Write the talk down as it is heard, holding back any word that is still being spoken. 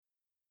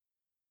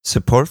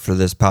Support for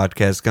this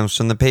podcast comes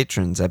from the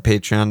patrons at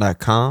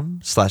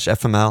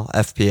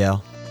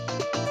patreon.com/FMLFPL.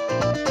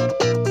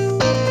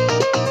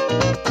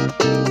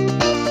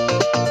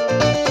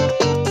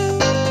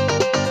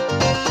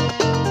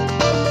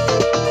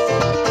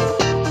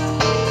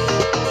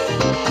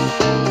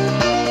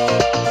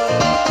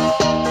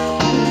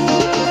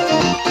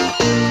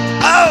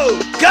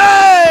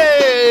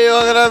 Okay!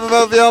 Welcome to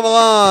FMLFPL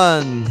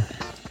Milan.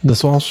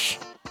 This Walsh.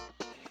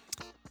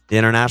 The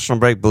international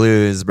break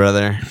blues,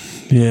 brother.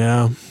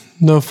 Yeah.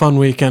 No fun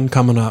weekend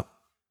coming up.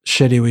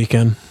 Shitty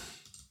weekend.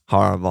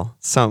 Horrible.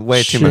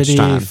 Way too much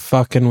time. Shitty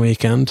fucking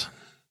weekend.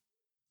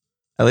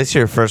 At least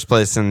you're first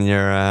place in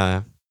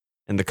your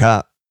in the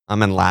cup.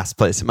 I'm in last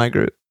place in my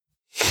group.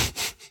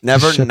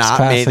 Never not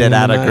made it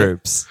out of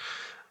groups.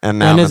 And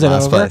now I'm in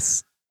last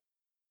place.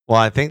 Well,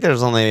 I think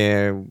there's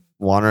only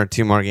one or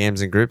two more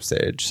games in group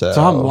stage. So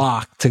I'm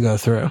locked to go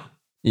through.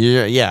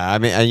 I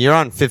mean, you're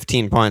on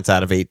 15 points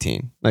out of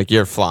 18. Like,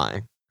 you're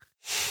flying.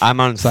 I'm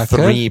on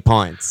 3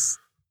 points.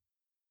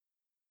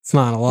 It's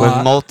not a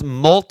lot. With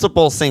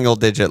multiple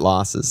single-digit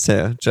losses,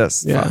 too.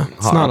 Just it's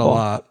horrible. not a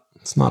lot.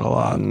 It's not a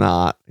lot.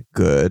 Not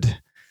good.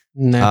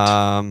 Net.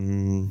 How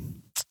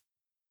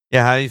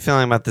are you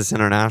feeling about this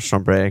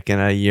international break in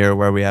a year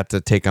where we have to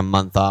take a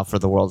month off for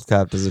the World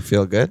Cup? Does it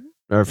feel good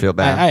or feel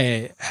bad?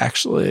 I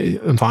actually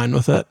am fine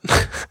with it.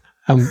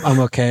 I'm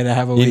okay to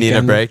have a weekend. You need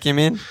a break, you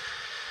mean?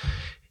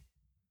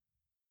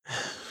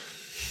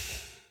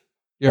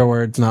 Your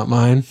words, not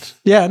mine.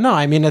 Yeah, no,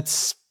 I mean,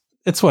 it's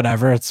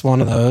whatever. It's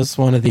one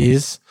of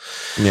these.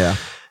 Yeah.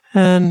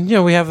 And,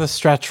 we have the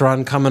stretch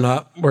run coming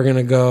up. We're going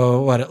to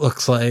go, what it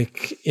looks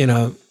like,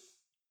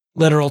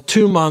 literal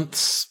 2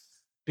 months,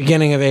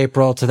 beginning of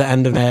April to the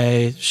end of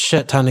May,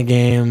 shit ton of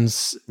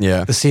games.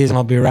 Yeah. The season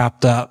will be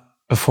wrapped up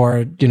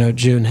before,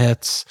 June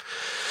hits.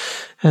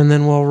 And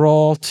then we'll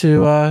roll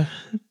to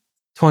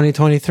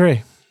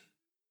 2023.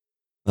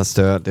 Let's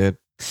do it, dude.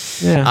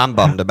 Yeah. I'm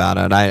bummed about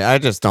it. I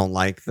just don't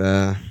like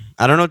I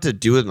don't know what to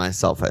do with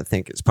myself, I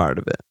think is part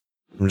of it.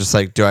 I'm just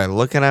like, do I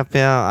look at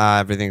FPL?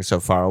 Everything's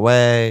so far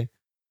away.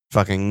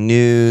 Fucking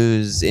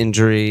news,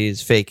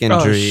 injuries, fake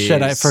injuries. Oh,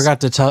 shit. I forgot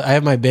to tell. I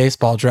have my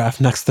baseball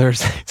draft next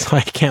Thursday, so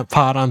I can't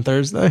pod on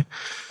Thursday.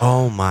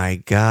 Oh,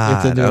 my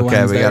God.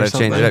 Okay, we got to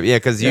change it up. Yeah,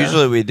 because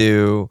usually we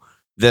do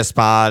this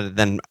pod,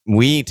 then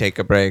we take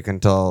a break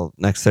until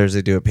next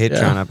Thursday, do a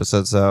Patreon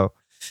episode. So,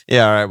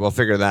 yeah, all right, we'll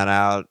figure that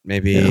out.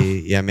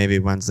 Maybe, maybe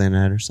Wednesday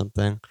night or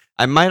something.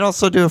 I might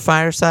also do a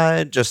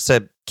fireside just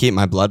to keep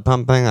my blood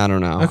pumping. I don't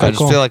know. Okay, I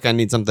just feel like I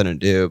need something to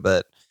do,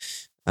 but...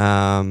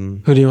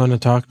 who do you want to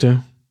talk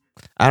to?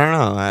 I don't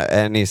know.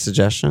 Any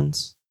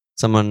suggestions?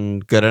 Someone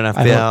good at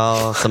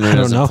FPL? Someone who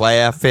doesn't play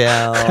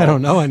FPL? I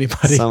don't know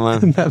anybody.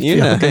 Someone in the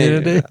FPL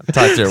community.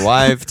 Talk to your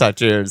wife. Talk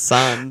to your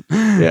son.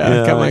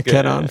 Yeah, got my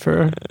kid on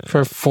for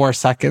 4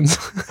 seconds.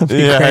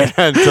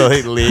 Until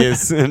he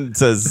leaves and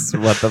says,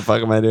 "What the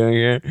fuck am I doing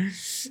here?"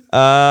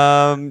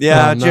 How'd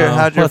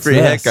your free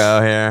hit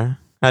go here?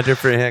 How'd your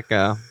free hit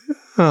go?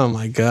 Oh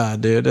my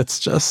God, dude! It's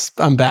just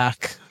I'm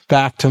back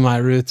to my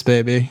roots,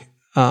 baby.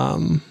 I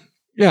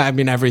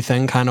mean,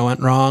 everything kind of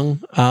went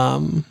wrong.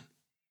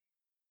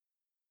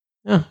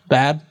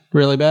 Bad,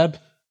 really bad.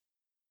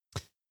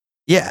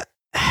 Yeah,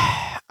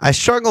 I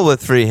struggle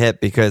with free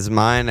hit because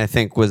mine, I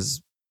think,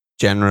 was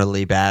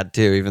generally bad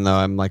too, even though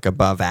I'm like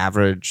above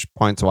average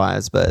points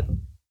wise. But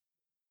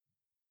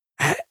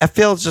I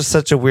feel it's just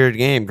such a weird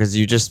game because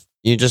you just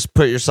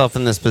put yourself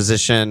in this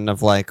position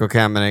of like, okay,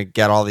 I'm going to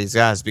get all these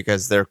guys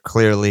because they're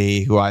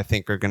clearly who I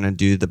think are going to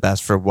do the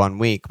best for 1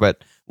 week.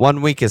 But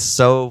 1 week is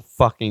so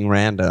fucking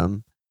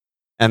random.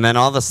 And then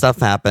all the stuff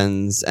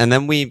happens. And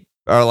then we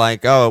are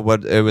like, oh,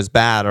 it was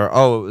bad, or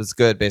oh, it was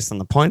good based on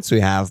the points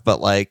we have.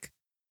 But like,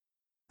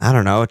 I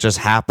don't know, it just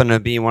happened to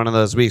be one of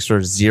those weeks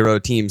where 0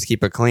 teams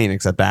keep it clean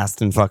except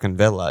Aston fucking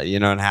Villa.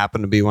 It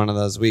happened to be one of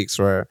those weeks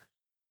where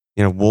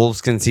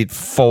Wolves concede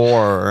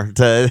 4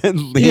 to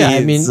Leeds. Yeah,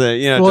 I mean,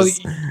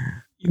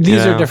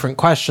 these are different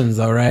questions,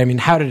 though, right? I mean,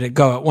 how did it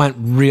go? It went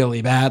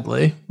really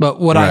badly.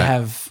 But would I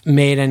have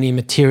made any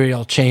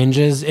material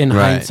changes in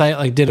hindsight?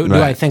 Like, do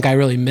I think I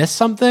really missed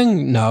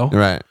something?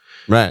 No.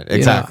 Right,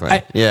 exactly.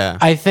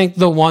 I think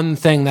the one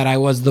thing that I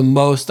was the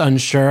most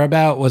unsure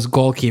about was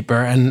goalkeeper.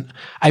 And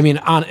I mean,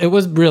 it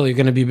was really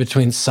going to be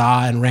between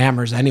Sa and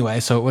Rammers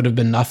anyway, so it would have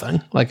been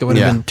nothing. Like, it would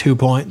have been 2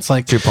 points.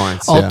 Like, 2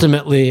 points.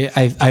 Ultimately,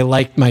 I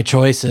liked my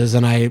choices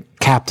and I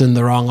captained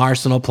the wrong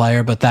Arsenal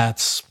player, but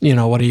that's,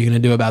 what are you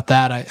going to do about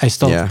that? I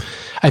still,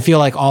 I feel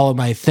like all of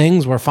my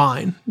things were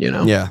fine,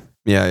 Yeah.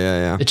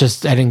 It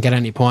just, I didn't get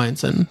any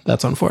points, and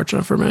that's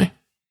unfortunate for me.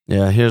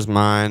 Yeah, here's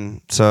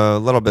mine. So a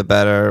little bit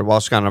better.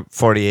 Walsh got up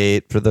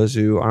 48 for those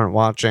who aren't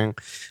watching.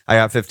 I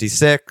got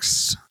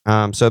 56.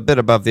 So a bit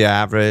above the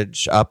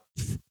average, up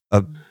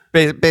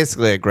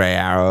basically a gray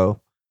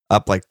arrow,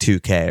 up like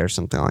 2K or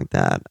something like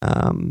that.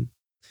 I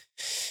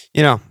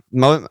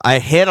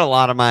hit a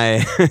lot of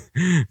my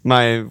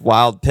my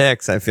wild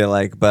picks, I feel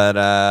like, but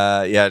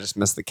I just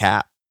missed the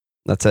cap.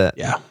 That's it.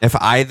 Yeah. If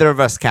either of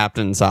us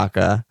captain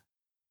Saka,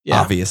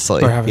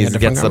 obviously. He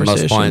gets the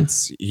most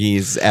points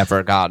he's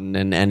ever gotten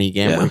in any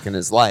game week in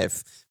his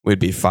life. We'd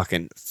be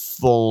fucking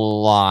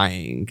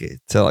flying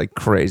to like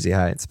crazy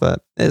heights,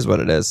 but it is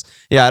what it is.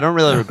 Yeah, I don't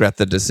really regret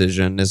the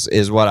decision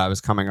is what I was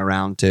coming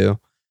around to.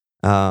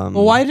 Well,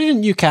 why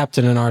didn't you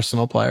captain an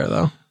Arsenal player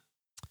though?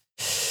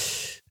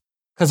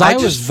 Because I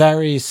was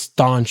very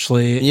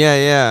staunchly.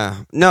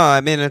 Yeah. No,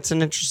 I mean, it's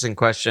an interesting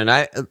question.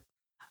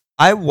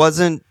 I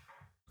wasn't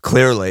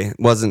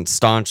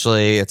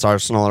staunchly it's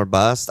Arsenal or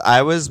bust.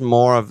 I was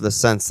more of the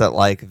sense that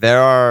like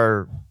there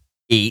are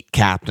 8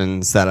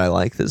 captains that I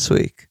like this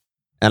week.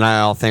 And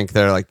I all think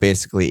they're like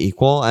basically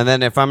equal. And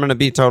then if I'm going to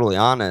be totally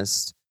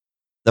honest,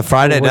 the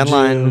Friday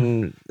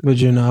deadline...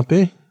 Would you not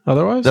be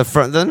otherwise? The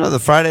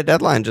Friday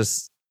deadline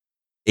just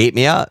ate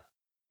me up.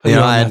 I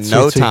had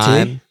no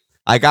time.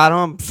 I got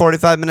home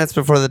 45 minutes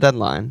before the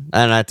deadline,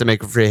 and I had to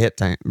make a free hit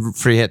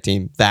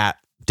team that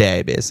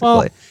day, basically.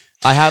 Well,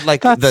 I had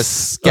like the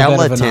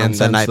skeleton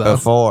the night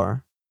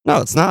before.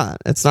 No, it's not.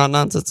 It's not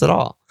nonsense at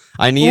all.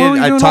 I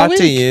talked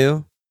to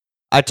you.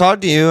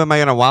 Am I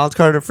going to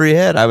wildcard a free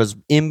hit? I was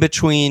in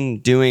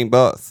between doing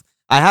both.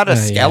 I had a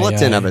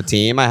skeleton of a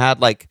team. I had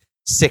like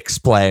 6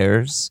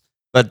 players,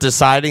 but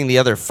deciding the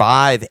other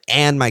 5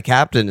 and my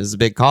captain is a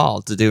big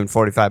call to do in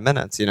 45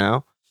 minutes,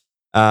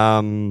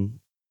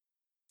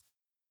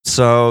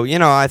 So,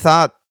 I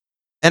thought,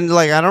 and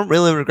like, I don't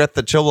really regret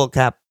the Chilwell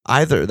cap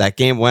either. That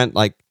game went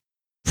like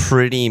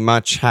pretty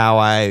much how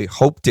I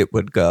hoped it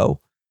would go,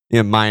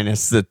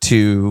 minus the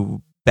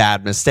 2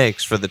 bad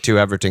mistakes for the 2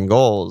 Everton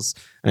goals.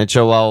 And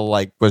Chilwell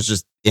like was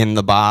just in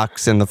the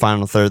box in the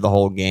final third the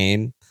whole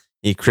game.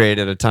 He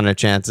created a ton of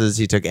chances.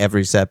 He took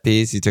every set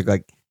piece. He took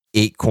like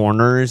 8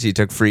 corners. He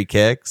took free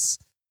kicks.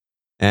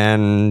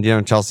 And,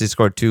 Chelsea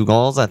scored 2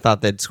 goals. I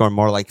thought they'd score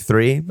more like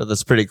 3, but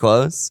that's pretty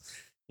close.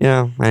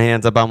 And he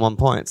ends up on 1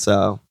 point.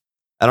 So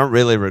I don't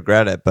really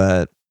regret it,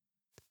 but,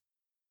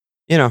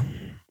 is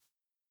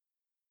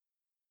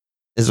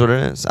what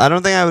it is. I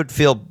don't think I would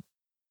feel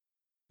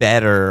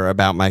better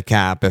about my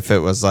cap if it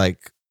was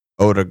like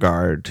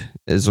Odegaard.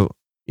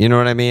 You know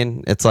what I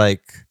mean? It's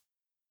like...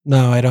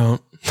 No, I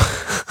don't.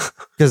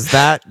 Because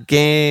that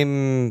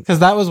game... Because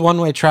that was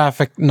one-way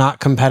traffic, not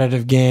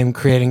competitive game,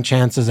 creating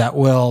chances at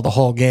will the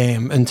whole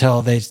game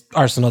until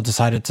Arsenal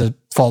decided to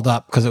fold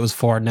up because it was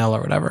 4-0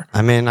 or whatever.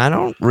 I mean, I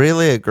don't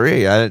really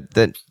agree. That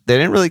they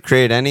didn't really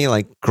create any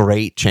like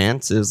great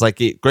chances,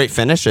 like great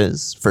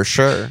finishes for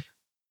sure.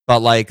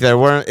 But like there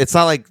weren't... It's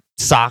not like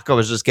Saka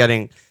was just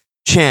getting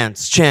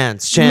chance. But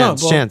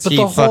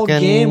the whole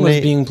game was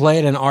being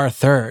played in our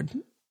third.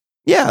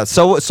 Yeah,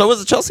 so was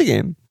the Chelsea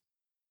game.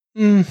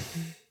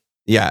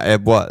 Yeah,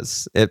 it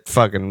was. It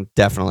fucking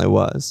definitely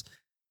was.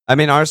 I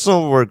mean,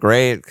 Arsenal were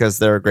great because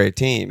they're a great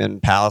team,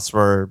 and Palace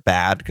were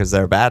bad because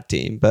they're a bad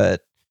team.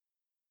 But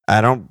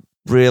I don't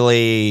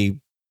really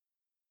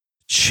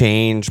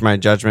change my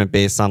judgment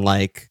based on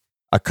like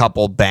a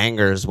couple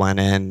bangers went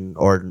in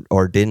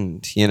or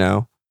didn't,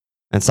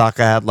 And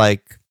Saka had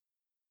like,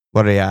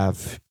 what do you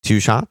have? 2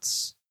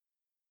 shots?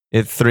 He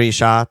had 3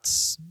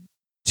 shots.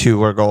 2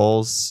 were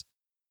goals.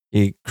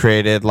 He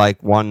created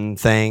like one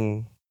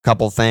thing.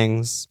 Couple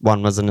things.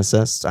 1 was an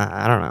assist.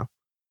 I don't know.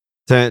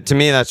 To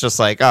me, that's just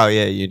like, oh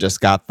yeah, you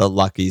just got the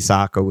lucky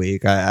Saka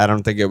week. I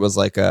don't think it was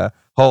like a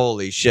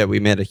holy shit, we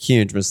made a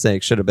huge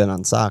mistake. Should have been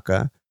on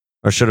Saka,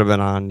 or should have been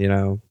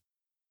on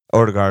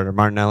Odegaard or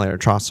Martinelli or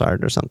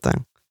Trossard or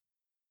something.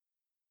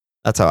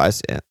 That's how I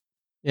see it.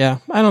 Yeah,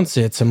 I don't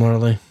see it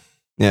similarly.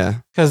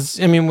 Yeah,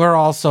 because I mean, we're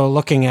also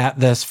looking at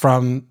this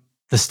from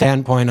the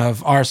standpoint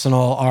of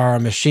Arsenal are a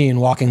machine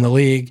walking the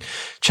league.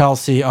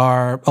 Chelsea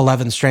are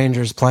 11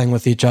 strangers playing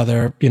with each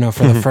other,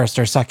 for the first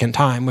or second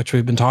time, which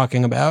we've been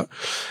talking about.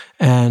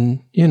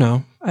 And, I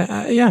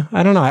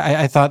don't know.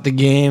 I thought the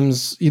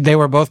games, they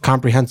were both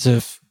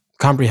comprehensive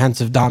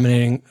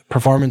dominating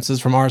performances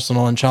from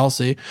Arsenal and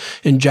Chelsea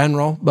in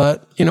general.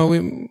 But,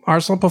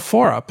 Arsenal put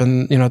 4 up.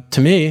 And,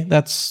 to me,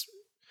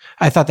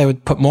 I thought they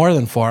would put more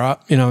than 4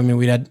 up.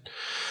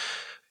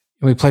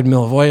 We played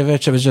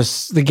Milivojevic. It was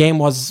just, the game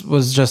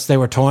was just, they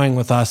were toying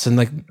with us and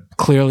like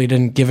clearly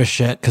didn't give a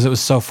shit because it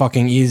was so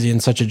fucking easy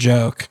and such a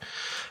joke.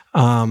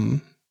 I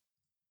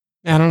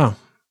don't know.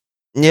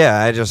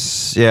 Yeah,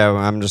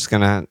 I'm just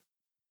going to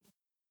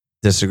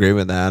disagree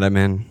with that. I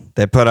mean,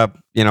 they put up,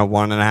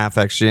 1.5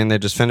 XG and they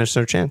just finished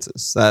their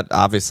chances. That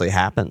obviously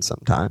happens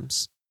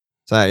sometimes.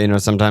 So,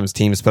 sometimes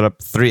teams put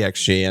up 3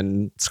 XG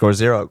and score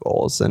 0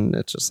 goals. And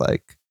it's just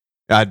like,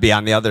 I'd be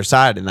on the other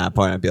side in that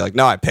point. I'd be like,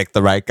 no, I picked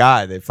the right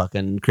guy. They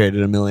fucking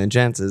created a million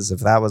chances if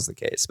that was the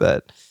case.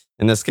 But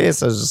in this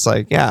case, I was just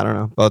like, yeah, I don't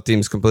know. Both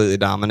teams completely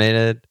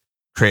dominated,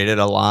 created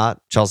a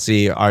lot.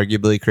 Chelsea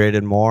arguably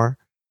created more.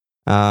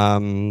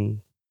 That's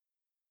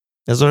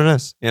what it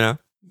is, Okay.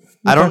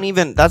 I don't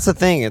even, that's the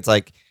thing. It's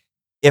like,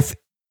 if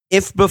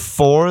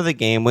before the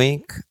game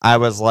week, I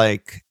was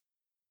like,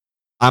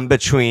 I'm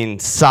between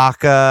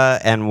Saka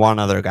and one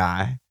other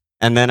guy,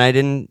 and then I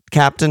didn't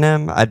captain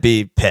him, I'd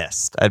be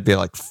pissed. I'd be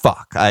like,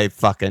 fuck, I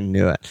fucking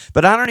knew it.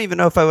 But I don't even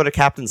know if I would have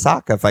captained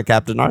Saka if I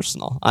captained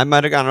Arsenal. I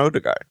might have gone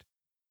Odegaard.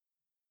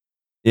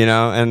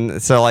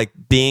 And so like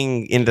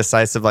being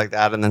indecisive like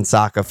that, and then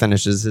Saka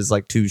finishes his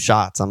like 2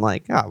 shots. I'm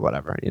like,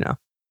 whatever,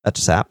 that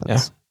just happens.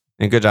 Yeah.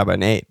 And good job by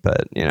Nate,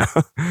 but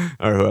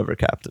or whoever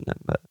captained him.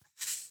 But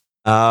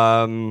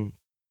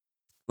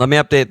let me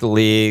update the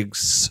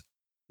leagues.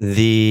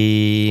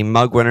 The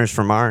mug winners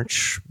for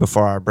March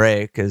before our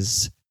break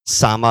is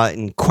Sama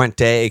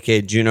Nkwente,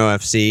 aka Juno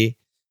FC.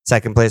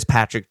 Second place,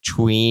 Patrick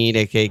Tweed,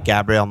 aka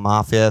Gabriel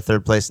Mafia.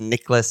 Third place,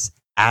 Nicholas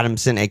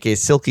Adamson, aka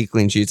Silky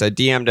Clean Sheets. I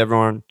DM'd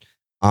everyone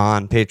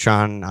on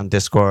Patreon, on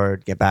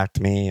Discord. Get back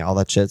to me, all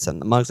that shit.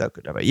 Send the mugs out.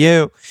 Good job about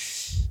you.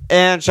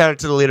 And shout out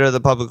to the leader of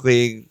the public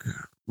league,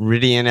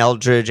 Ridian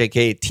Eldridge,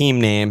 aka Team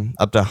Name,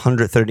 up to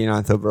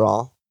 139th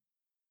overall.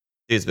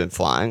 He's been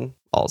flying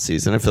all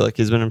season. I feel like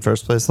he's been in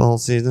first place the whole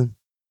season.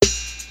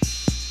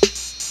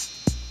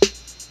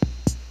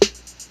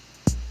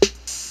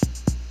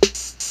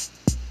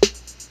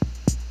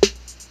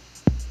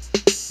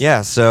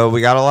 Yeah, so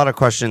we got a lot of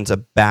questions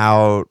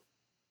about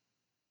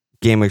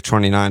Game Week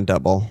 29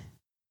 double.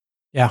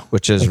 Yeah.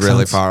 Which is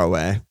really far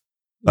away.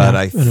 But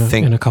I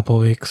think in a couple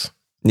of weeks.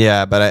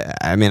 Yeah, but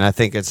I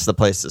think it's the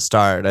place to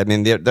start. I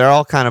mean, they're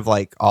all kind of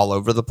like all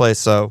over the place,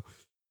 so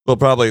will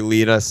probably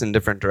lead us in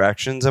different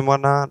directions and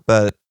whatnot.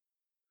 But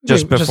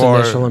just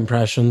initial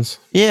impressions.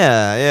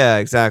 Yeah,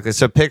 exactly.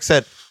 So pick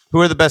said,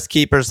 who are the best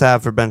keepers to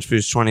have for Bench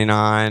Boost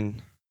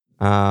 29?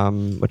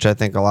 Which I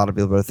think a lot of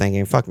people are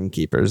thinking, fucking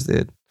keepers,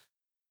 dude.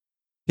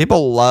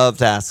 People love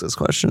to ask us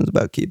questions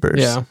about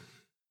keepers. Yeah.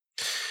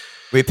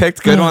 We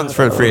picked good ones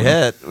for a free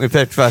hit. We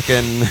picked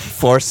fucking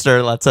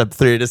Forster lets up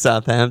 3 to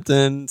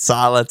Southampton.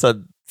 Saw lets up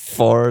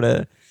 4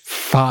 to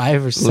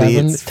 5 or 7,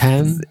 Leeds,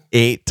 10,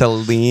 8 to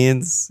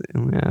Leeds.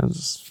 Yeah,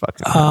 just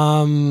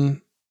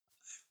fucking.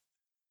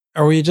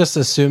 Are we just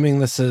assuming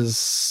this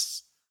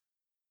is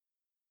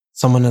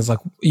someone is like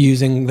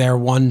using their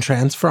one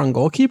transfer on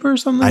goalkeeper or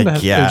something? I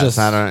guess just,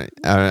 I don't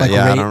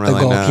the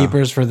really goalkeepers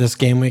know. For this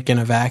game week in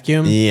a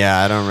vacuum.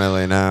 Yeah, I don't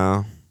really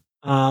know.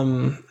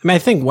 I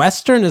think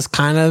Western is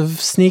kind of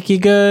sneaky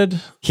good.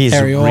 He's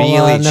Areola,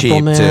 really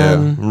cheap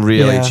Nippleman. too.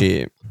 Really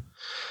cheap.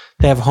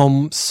 They have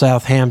home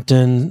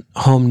Southampton,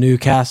 home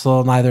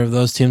Newcastle. Neither of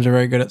those teams are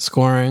very good at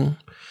scoring.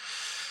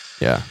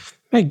 Yeah.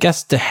 I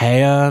guess De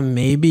Gea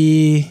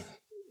maybe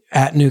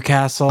at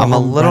Newcastle. I'm a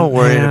little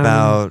worried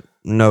about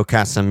no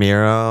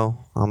Casemiro.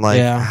 I'm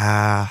like,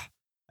 I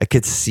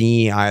could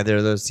see either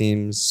of those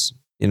teams,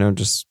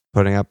 just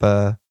putting up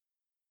a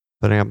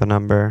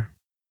number.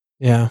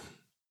 Yeah.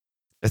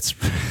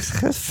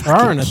 There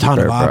aren't a ton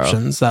of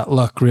options that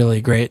look really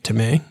great to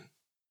me.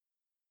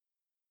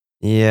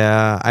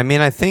 Yeah, I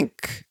mean, I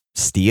think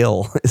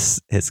Steele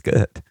is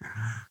good.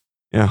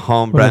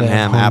 Home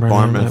Brenham at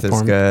Bournemouth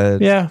is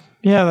good. Yeah,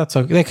 that's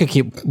okay. They could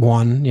keep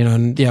one.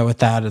 With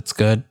that, it's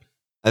good.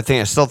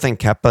 I still think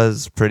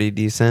Kepa's pretty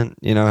decent.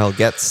 He'll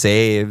get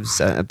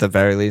saves at the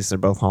very least. They're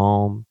both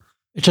home.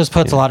 It just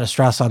puts a lot of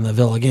stress on the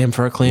Villa game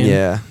for a clean.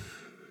 Yeah.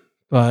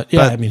 But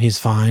I mean, he's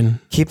fine.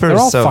 Keeper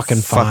is so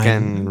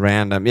fucking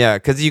random. Yeah,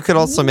 because you could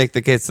also make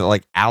the case that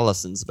like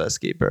Allison's the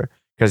best keeper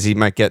because he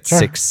might get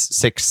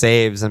six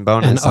saves and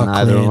bonus in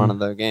either one of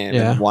the games.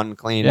 Yeah. And one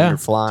clean and you're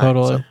flying.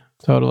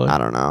 Totally. I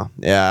don't know.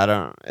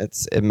 Yeah,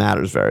 it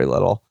matters very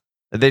little.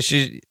 They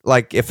should,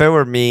 like, if it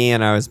were me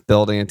and I was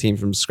building a team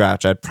from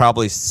scratch, I'd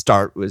probably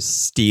start with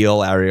Steele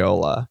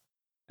Areola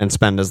and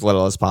spend as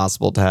little as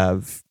possible to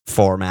have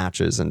 4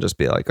 matches and just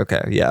be like,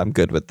 okay, yeah, I'm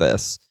good with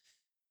this.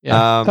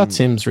 Yeah, that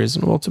seems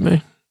reasonable to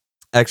me.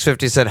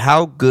 X50 said,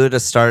 how good a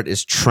start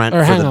is Trent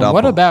for the double?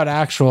 What about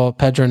actual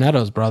Pedro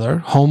Neto's brother?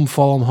 Home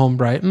Fulham, home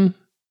Brighton?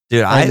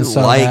 Dude, I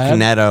like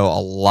Neto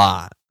a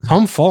lot.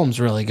 Home Fulham's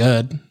really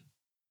good.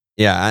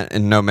 Yeah,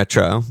 and no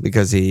Metro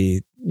because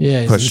he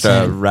pushed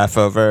a ref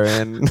over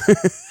and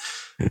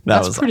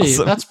that's pretty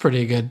awesome. That's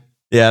pretty good.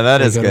 Yeah,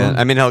 that is good.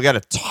 I mean, he'll get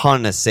a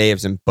ton of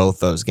saves in both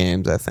those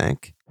games, I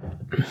think.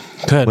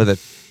 Good.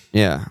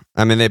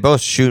 I mean, they both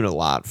shoot a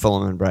lot,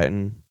 Fulham and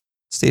Brighton.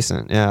 It's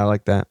decent. Yeah, I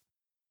like that.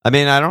 I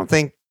mean, I don't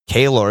think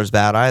Kaylor is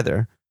bad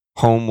either.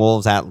 Home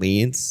Wolves at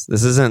Leeds.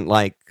 This isn't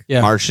like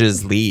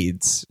Marsh's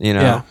Leeds,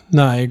 Yeah,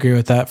 no, I agree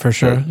with that for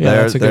sure. Yeah,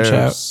 that's a good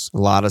shout. A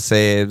lot of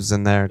saves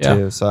in there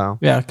too. So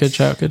yeah, good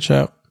shout.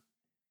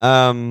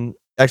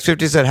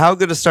 X50 said, how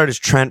good a start is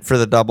Trent for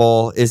the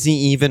double? Is he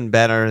even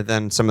better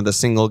than some of the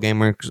single game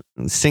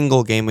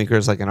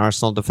weekers like an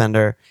Arsenal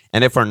defender?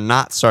 And if we're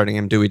not starting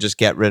him, do we just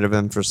get rid of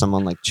him for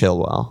someone like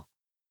Chilwell?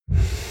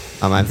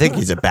 I think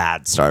he's a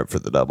bad start for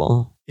the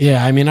double.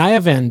 Yeah, I mean, I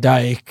have Van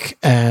Dijk,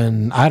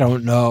 and I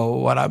don't know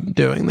what I'm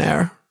doing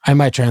there. I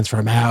might transfer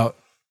him out.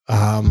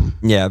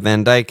 Yeah,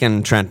 Van Dijk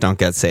and Trent don't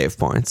get save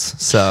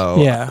points, so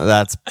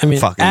that's fucking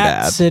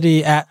bad. At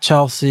City, at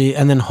Chelsea,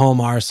 and then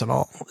home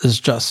Arsenal is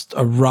just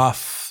a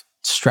rough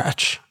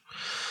stretch.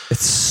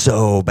 It's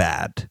so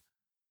bad.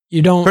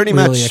 You don't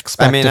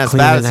expect to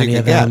clean in any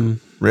of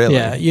them. Really?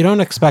 Yeah, you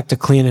don't expect to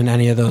clean in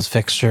any of those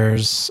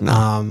fixtures.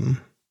 No.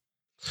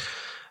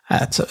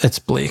 It's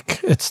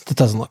bleak. It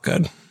doesn't look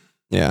good.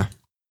 Yeah,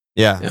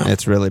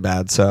 it's really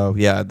bad. So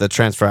yeah, the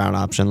transfer out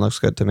option looks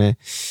good to me.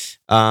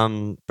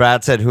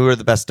 Brad said, who are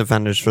the best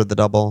defenders for the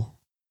double?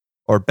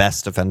 or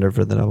best defender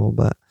for the double,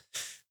 but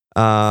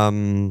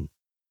I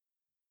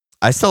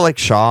still like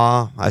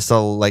Shaw. I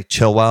still like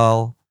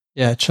Chilwell.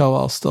 Yeah,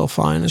 Chilwell's still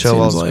fine.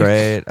 Chilwell's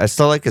great. I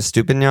still like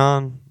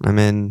Estupinian. I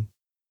mean,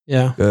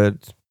 yeah, good,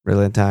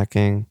 really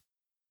attacking.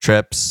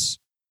 Trips.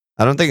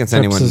 I don't think it's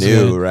Trips anyone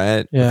new, good.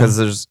 right? Yeah. Because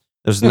there's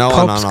no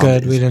one on all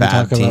good. these We didn't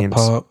bad talk teams. about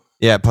Pope.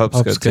 Yeah,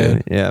 Pope's good too.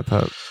 Good. Yeah,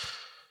 Pope.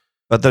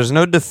 But there's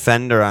no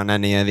defender on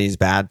any of these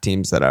bad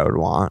teams that I would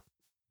want.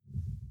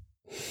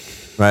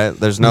 Right?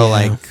 There's no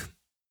like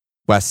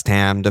West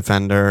Ham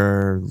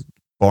defender,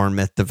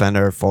 Bournemouth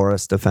defender,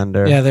 Forest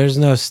defender. Yeah, there's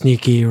no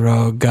sneaky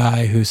rogue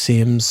guy who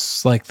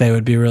seems like they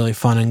would be really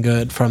fun and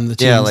good from the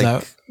teams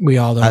that we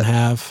all don't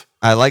have.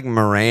 I like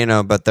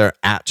Moreno, but they're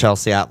at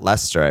Chelsea, at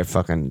Leicester. I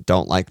fucking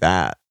don't like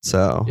that.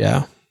 So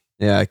yeah,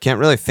 I can't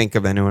really think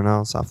of anyone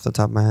else off the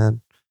top of my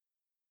head.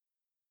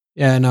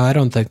 Yeah, no, I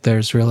don't think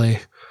there's really.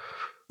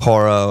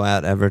 Porro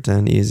at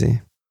Everton,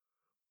 easy.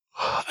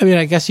 I mean,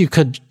 I guess you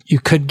could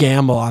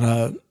gamble on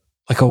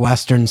a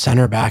Western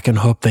center back and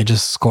hope they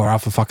just score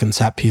off a fucking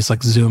set piece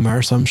like Zuma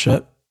or some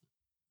shit.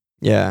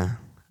 Yeah,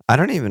 I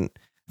feel like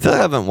I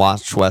haven't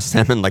watched West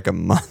Ham in like a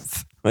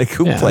month. Like,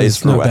 who plays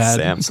for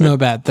West Ham? It's no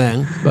bad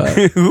thing,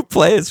 but who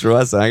plays for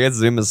West Ham? I guess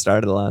Zuma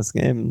started the last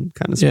game. I'm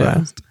kind of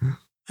surprised. Yeah.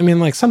 I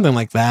mean, like something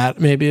like that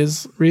maybe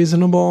is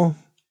reasonable.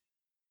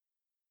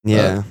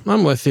 Yeah,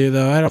 I'm with you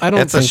though. I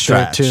don't think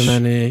there are too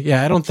many.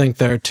 Yeah, I don't think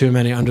there are too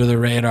many under the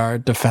radar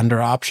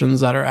defender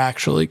options that are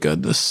actually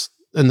good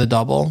in the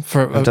double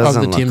of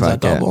the teams that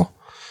double.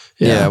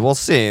 Yeah, we'll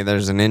see.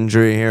 There's an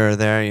injury here or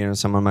there.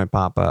 Someone might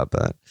pop up,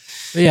 but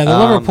yeah, the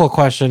Liverpool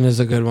question is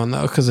a good one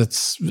though because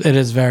it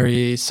is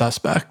very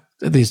suspect.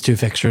 These two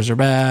fixtures are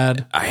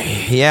bad.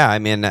 I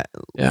mean,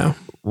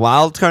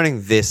 wild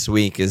carding this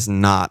week is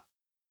not.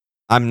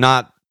 I'm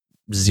not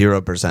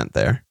 0%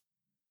 there.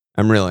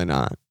 I'm really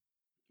not.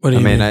 What do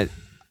you mean?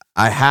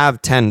 I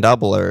have 10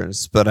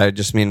 doublers, but I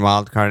just mean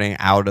wild carding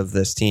out of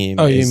this team.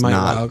 Oh, you might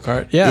wild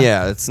card. Yeah.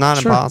 Yeah, it's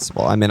not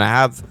impossible. I mean, I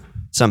have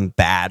some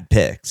bad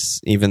picks,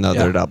 even though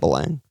they're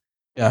doubling.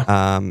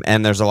 Yeah.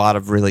 And there's a lot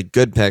of really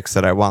good picks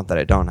that I want that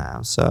I don't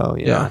have. So,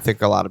 I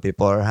think a lot of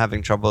people are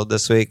having trouble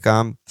this week.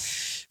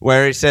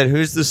 Where he said,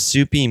 who's the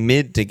soupy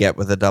mid to get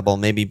with a double?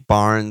 Maybe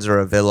Barnes or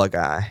a Villa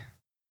guy.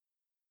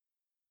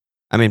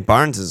 I mean,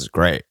 Barnes is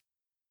great.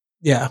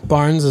 Yeah,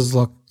 Barnes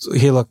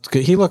he looked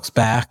good. He looks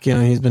back.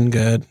 He's been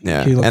good.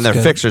 Yeah, and their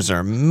fixtures are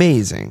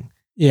amazing.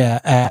 Yeah,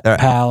 at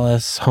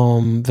Palace,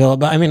 home, Villa.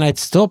 But I mean, I'd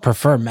still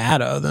prefer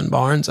Matto than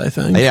Barnes, I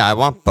think. Yeah, I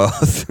want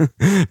both.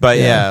 But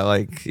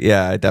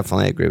I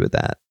definitely agree with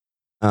that.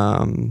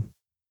 I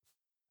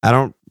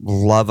don't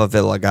love a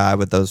Villa guy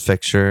with those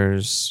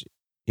fixtures.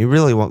 You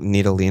really won't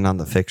need to lean on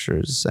the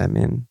fixtures. I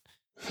mean,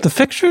 the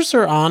fixtures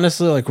are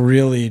honestly like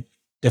really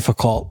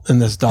difficult in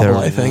this double,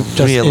 I think, just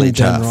really in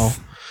general.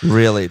 Tough.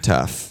 Really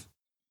tough.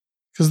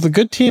 Because the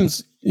good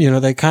teams,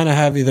 they kind of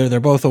have either they're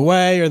both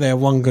away or they have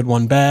one good,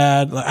 one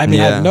bad. I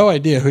mean, I have no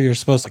idea who you're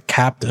supposed to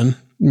captain. I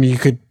mean, you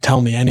could tell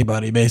me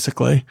anybody,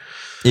 basically.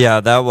 Yeah,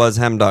 that was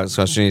Hemdog's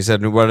question. He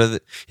said,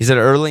 he said,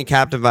 early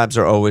captain vibes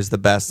are always the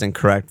best and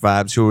correct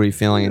vibes. Who are you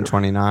feeling in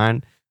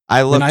 29?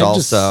 I looked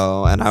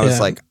and I was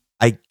like,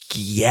 I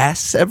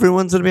guess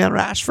everyone's going to be on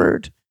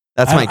Rashford.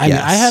 That's my guess. mean,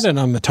 I had it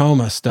on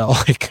Matoma still.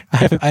 Like,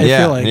 I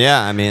feel like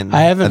I mean,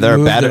 I haven't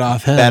moved it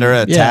off him. Better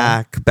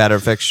attack, better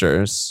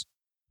fixtures.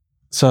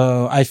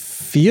 So I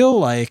feel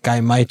like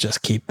I might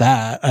just keep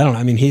that. I don't know.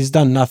 I mean, he's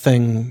done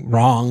nothing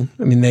wrong.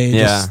 I mean, they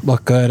just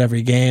look good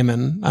every game,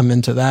 and I'm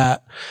into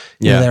that.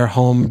 They're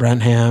home,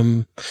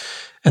 Brentham,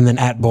 and then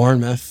at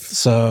Bournemouth.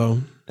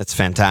 So it's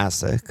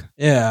fantastic.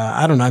 Yeah,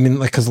 I don't know. I mean,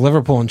 like, because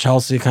Liverpool and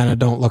Chelsea kind of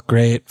don't look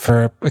great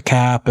for a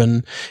cap,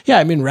 and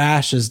I mean,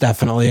 Rash is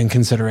definitely in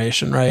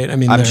consideration, right? I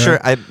mean,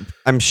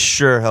 I'm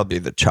sure he'll be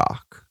the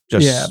chalk.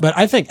 But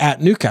I think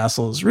at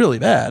Newcastle is really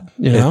bad.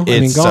 I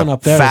mean, going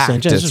up there,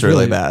 it's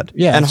really bad.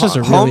 Yeah, and it's just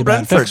a really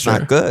bad Brentford's fixture.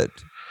 Not good.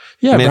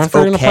 Yeah, Brentford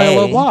are going to play a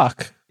low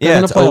block. They're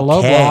going to play a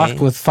low block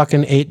with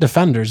fucking 8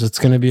 defenders. It's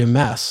going to be a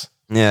mess.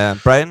 Yeah,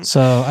 Brighton.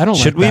 So I don't.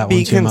 Should like that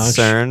we be one too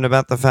concerned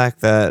about the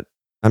fact that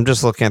I'm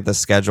just looking at the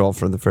schedule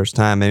for the first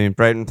time? I mean,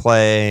 Brighton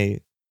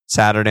play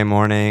Saturday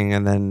morning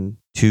and then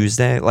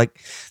Tuesday. Like,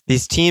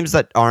 these teams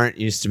that aren't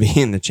used to be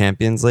in the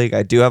Champions League,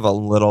 I do have a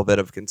little bit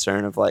of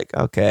concern of like,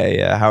 okay,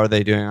 how are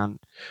they doing on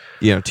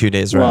 2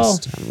 days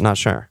rest? I'm not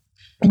sure.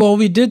 Well,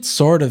 we did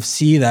sort of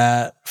see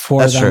that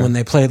for them when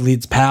they played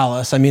Leeds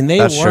Palace. I mean, they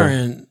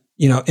weren't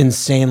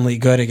insanely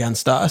good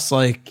against us.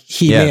 Like,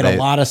 he made a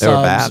lot of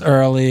subs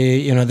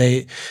early.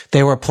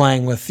 They were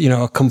playing with,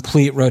 a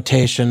complete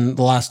rotation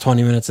the last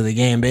 20 minutes of the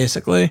game,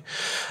 basically.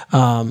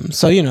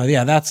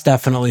 That's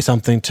definitely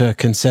something to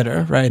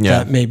consider, right? Yeah.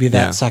 That maybe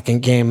that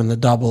second game in the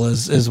double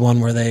is one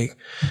where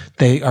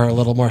they are a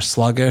little more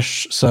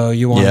sluggish. So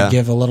you want to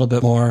give a little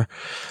bit more,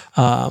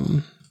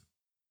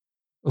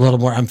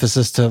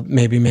 emphasis to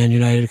maybe Man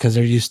United because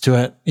they're used to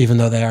it, even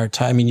though they are.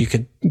 I mean, you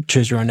could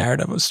choose your own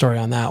narrative story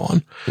on that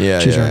one.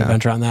 Choose your own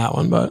adventure on that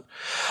one. But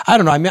I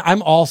don't know. I mean,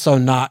 I'm also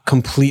not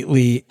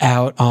completely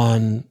out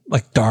on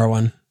like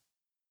Darwin.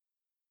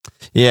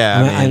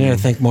 Yeah, I need to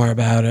think more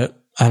about it.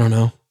 I don't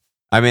know.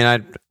 I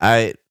mean,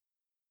 I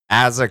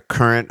as a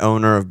current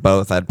owner of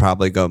both, I'd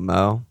probably go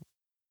Mo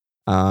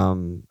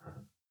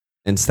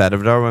instead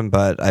of Darwin,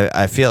 but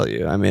I feel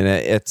you. I mean,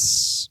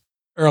 it's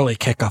early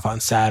kickoff on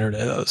Saturday.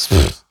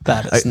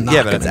 That is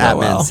not but it's at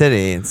Man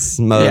City. It's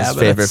Mo's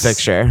favorite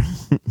fixture.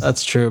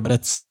 That's true,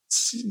 but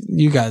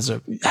you guys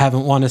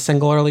haven't won a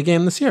single early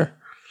game this year.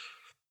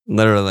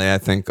 Literally, I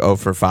think 0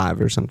 for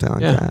 5 or something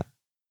like that.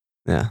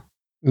 Yeah.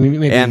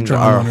 Maybe and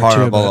are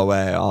horrible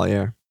away all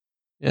year.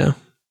 Yeah.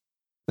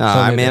 No, so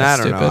I mean, I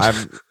don't know.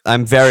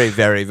 I'm very,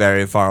 very,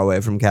 very far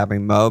away from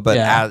capping Mo, but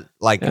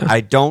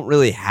I don't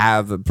really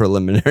have a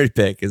preliminary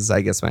pick is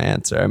I guess my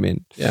answer. I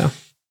mean,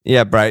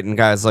 yeah, Brighton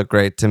guys look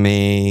great to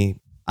me.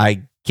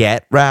 I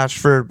get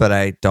Rashford, but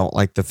I don't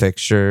like the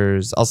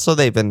fixtures. Also,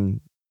 they've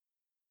been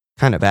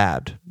kind of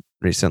bad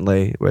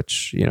recently,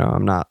 which,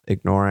 I'm not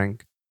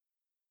ignoring.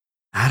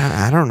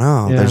 I don't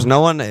know. Yeah. There's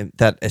no one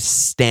that is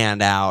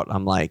stand out.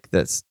 I'm like,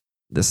 this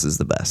is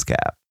the best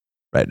cap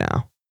right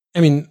now. I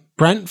mean,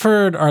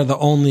 Brentford are the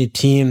only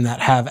team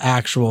that have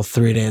actual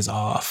 3 days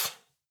off.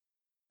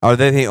 Are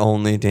they the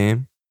only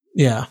team?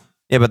 Yeah.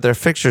 Yeah, but their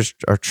fixtures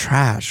are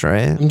trash,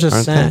 right? I'm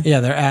just saying. Yeah,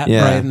 they're at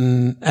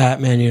Brighton, at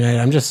Man United.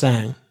 I'm just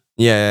saying.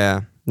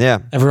 Yeah.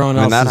 Everyone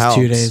else has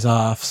 2 days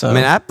off. So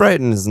at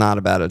Brighton is not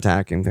a bad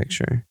attacking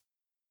fixture.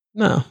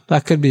 No,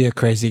 that could be a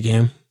crazy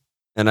game.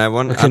 And I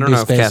don't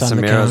know if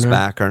Casemiro's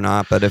back or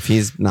not, but if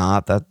he's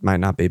not, that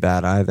might not be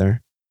bad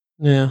either.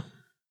 Yeah.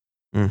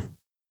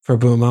 For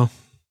Bumo.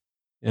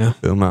 Yeah.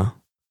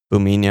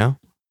 Buminho.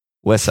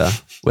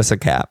 Wissa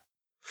cap.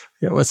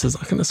 Yeah, Wissa's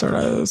not going to start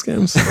either of those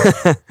games.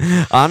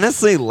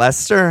 Honestly,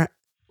 Leicester,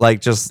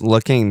 just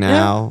looking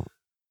now,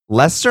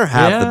 Leicester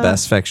have the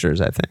best fixtures,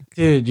 I think.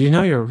 Dude,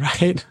 you're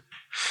right.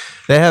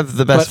 They have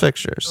the best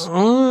fixtures.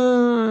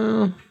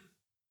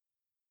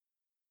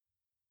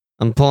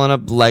 I'm pulling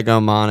up Lego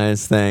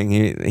Mane's thing.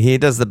 He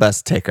does the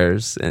best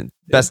tickers and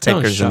best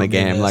tickers in the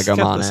game. Lego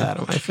Mane. This out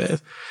of my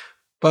face.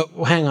 But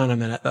hang on a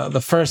minute though. The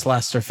first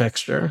Leicester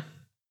fixture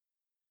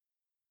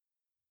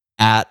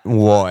at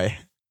Woy.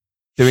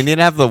 Do we need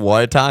to have the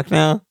Woy talk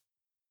now?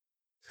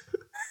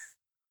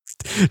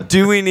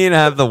 Do we need to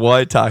have the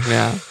Woy talk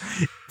now?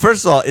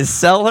 First of all, is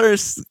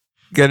Sellers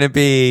gonna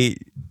be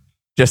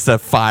just a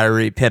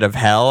fiery pit of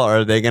hell, or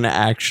are they gonna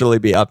actually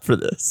be up for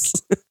this?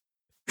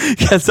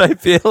 Because I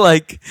feel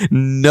like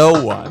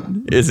no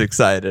one is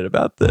excited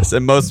about this.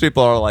 And most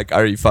people are like,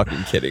 are you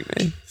fucking kidding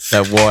me?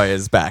 That Woy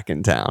is back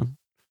in town.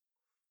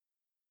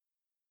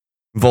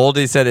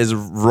 Voldy said, is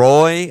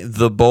Roy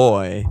the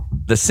boy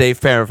the safe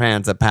pair of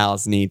hands that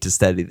Palace need to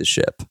steady the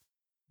ship?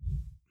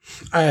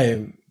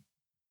 I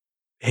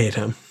hate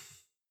him.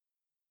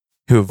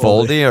 Who,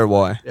 Voldy or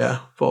Woy?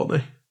 Yeah,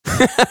 Voldy.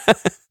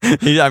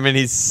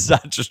 He's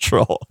such a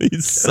troll.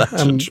 He's such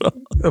a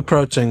troll.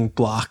 Approaching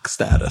block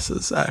status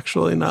is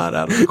actually not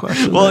out of the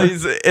question. Well,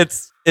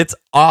 it's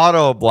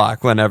auto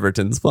block when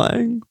Everton's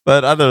playing,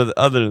 but other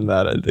than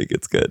that, I think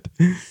it's good.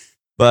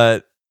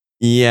 But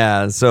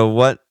yeah, so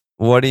what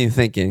are you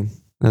thinking?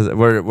 I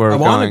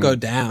want to go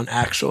down.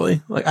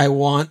 Actually, I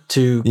want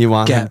to. You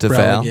want him to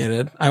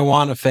relegated. fail? I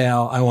want to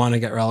fail. I want to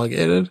get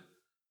relegated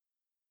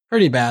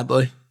pretty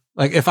badly.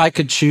 If I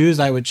could choose,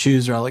 I would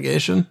choose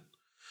relegation.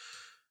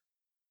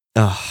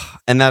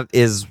 And that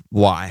is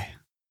why.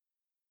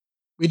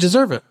 We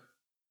deserve it.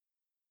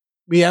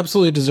 We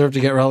absolutely deserve to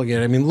get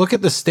relegated. I mean, look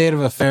at the state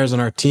of affairs on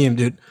our team,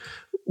 dude.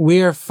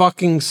 We are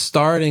fucking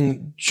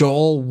starting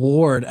Joel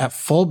Ward at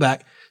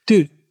fullback.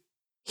 Dude,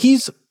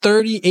 he's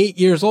 38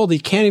 years old. He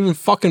can't even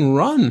fucking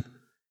run.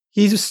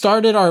 He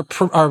started our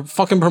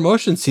fucking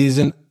promotion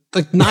season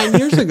 9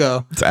 years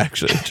ago. It's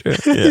actually true.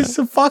 Yeah. He's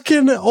the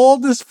fucking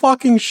oldest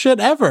fucking shit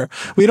ever.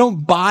 We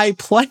don't buy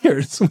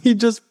players. We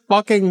just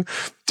fucking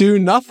do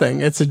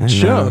nothing. It's a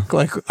joke.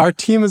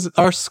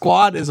 Our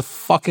squad is a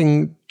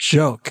fucking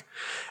joke.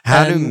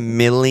 How do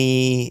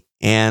Millie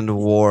and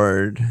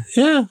Ward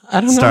I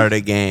don't know. Start a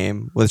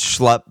game with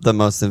Schlupp, the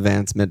most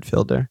advanced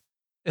midfielder?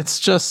 It's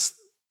just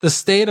the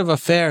state of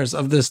affairs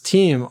of this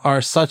team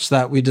are such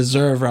that we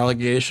deserve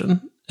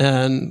relegation.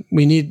 And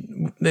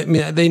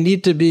they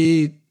need to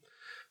be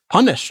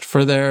punished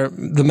for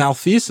the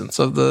malfeasance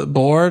of the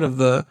board, of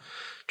the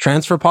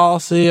transfer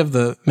policy, of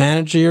the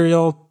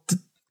managerial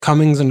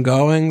comings and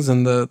goings,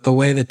 and the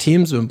way the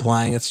team's been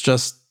playing. It's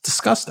just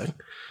disgusting.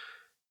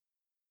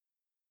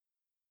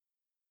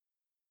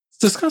 It's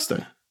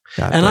disgusting.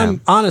 And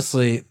I'm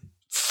honestly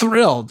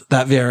thrilled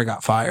that Vieira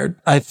got fired.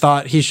 I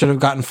thought he should have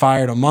gotten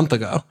fired a month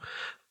ago.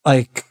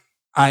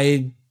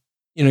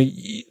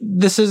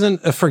 This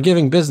isn't a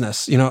forgiving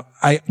business.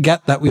 I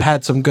get that we've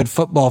had some good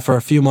football for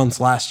a few months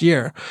last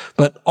year,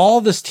 but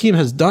all this team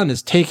has done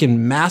is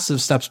taken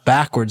massive steps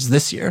backwards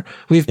this year.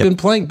 We've been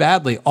playing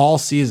badly all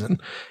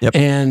season,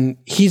 and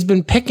he's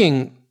been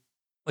picking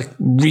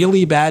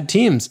really bad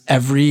teams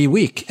every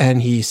week,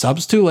 and he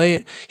subs too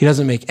late. He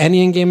doesn't make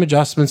any in-game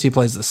adjustments. He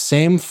plays the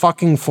same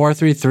fucking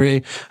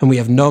 4-3-3, and we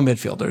have no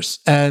midfielders.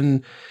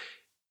 And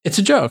It's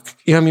a joke.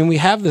 You know, I mean, we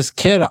have this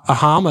kid,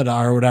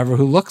 Ahamada or whatever,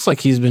 who looks like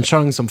he's been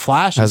showing some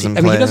flashes. He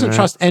doesn't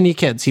trust any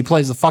kids. He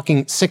plays the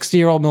fucking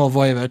 60-year-old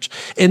Milivojevic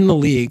in the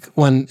league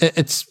when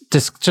it's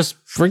just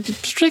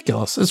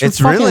ridiculous.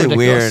 It's really ridiculous.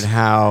 Weird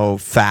how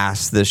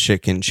fast this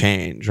shit can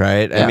change,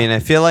 right? Yeah. I mean, I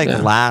feel like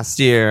last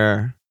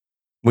year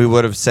we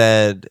would have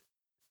said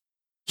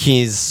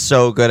he's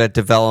so good at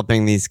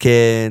developing these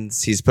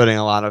kids. He's putting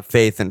a lot of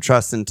faith and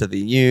trust into the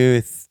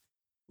youth.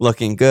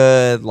 Looking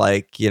good,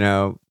 like, you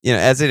know,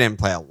 Eze didn't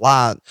play a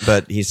lot,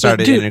 but he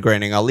started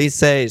integrating Elise.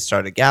 He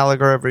started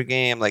Gallagher every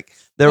game. Like,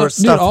 there was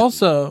stuff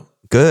also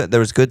good. There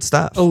was good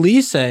stuff.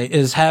 Elise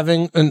is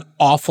having an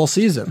awful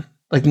season.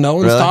 Like, no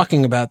one's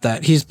talking about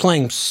that. He's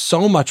playing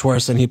so much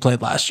worse than he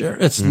played last year.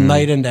 It's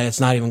night and day. It's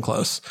not even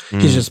close.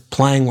 He's just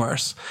playing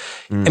worse.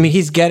 I mean,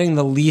 he's getting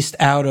the least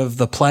out of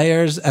the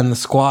players and the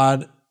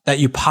squad that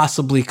you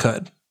possibly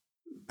could.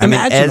 I mean,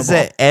 Eze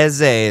is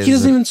he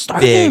doesn't even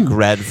start big him.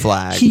 Red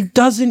flag. He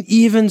doesn't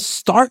even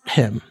start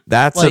him.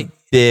 That's a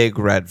big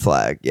red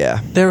flag, yeah.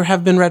 There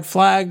have been red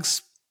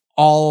flags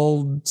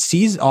all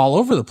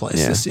over the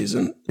place this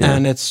season. Yeah.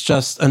 And it's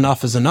just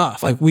enough is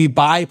enough. Like, we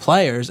buy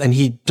players and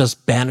he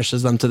just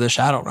banishes them to the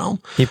shadow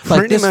realm. He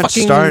pretty much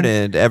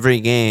started every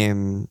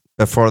game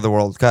before the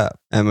World Cup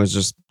and was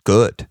just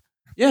good.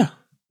 Yeah.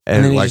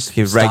 And like,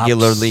 he's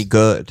regularly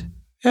good.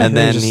 Yeah, and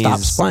then he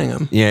stops playing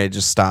him. Yeah, he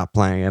just stopped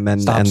playing him.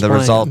 And the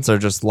results are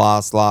just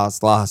loss, draw,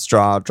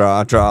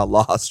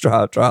 loss.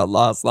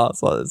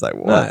 It's like,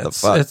 what the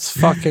fuck? It's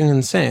fucking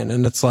insane.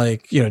 And it's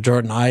like,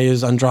 Jordan Ayew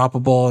is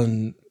undroppable,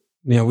 and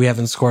we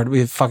haven't scored.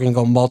 We fucking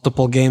go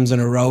multiple games in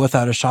a row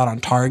without a shot on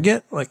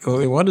target. Like,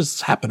 what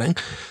is happening?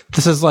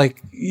 This is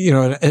like,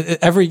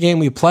 every game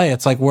we play,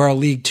 it's like we're a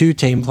League Two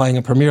team playing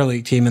a Premier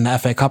League team in the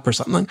FA Cup or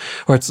something,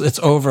 or it's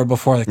over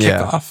before the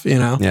kickoff,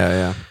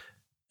 Yeah.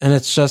 And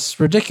it's just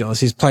ridiculous.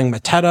 He's playing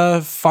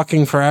Mateta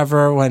fucking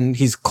forever when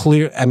he's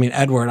clear. I mean,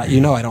 Edward, I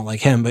don't like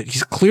him, but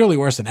he's clearly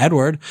worse than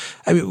Edward.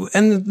 I mean,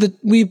 and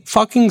we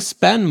fucking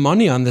spend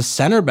money on this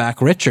center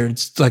back,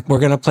 Richards. Like, we're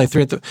going to play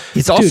 3 at the...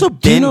 He's also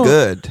been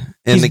good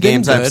in the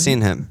games I've seen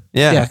him.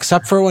 Yeah,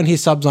 except for when he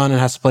subs on and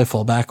has to play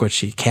fullback, which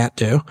he can't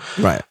do.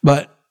 Right.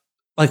 But,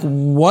 like,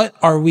 what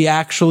are we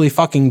actually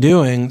fucking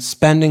doing?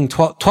 Spending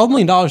 $12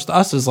 million to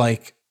us is,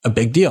 like, a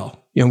big deal.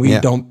 We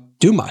don't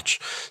do much.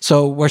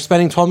 So we're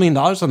spending $12 million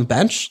on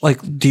bench.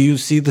 Like, do you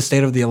see the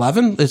state of the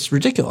 11? It's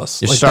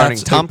ridiculous. You're starting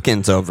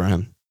Tompkins over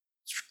him.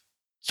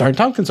 Starting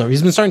Tompkins over.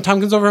 He's been starting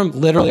Tompkins over him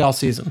literally all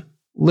season.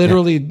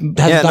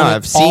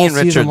 I've seen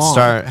Richard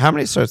start. How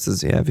many starts does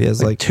he have? He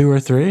has like 2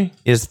 or 3.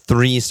 He has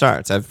 3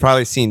 starts. I've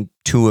probably seen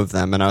 2 of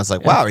them, and I was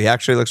like, wow, he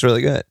actually looks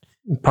really good.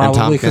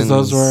 Probably because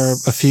those were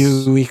a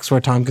few weeks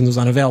where Tompkins was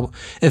unavailable.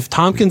 If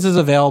Tompkins is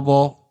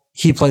available,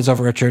 he plays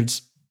over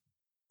Richards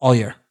all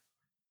year.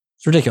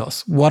 It's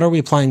ridiculous. What are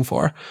we playing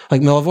for?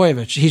 Like,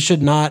 Milivojevic, he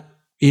should not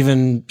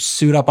even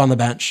suit up on the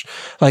bench.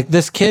 Like,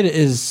 this kid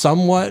is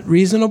somewhat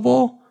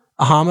reasonable.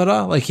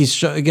 Ahamada, like,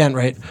 he's again,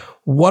 right?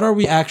 What are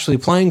we actually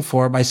playing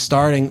for by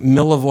starting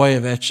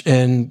Milivojevic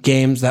in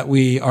games that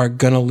we are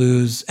going to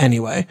lose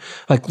anyway?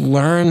 Like,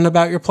 learn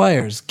about your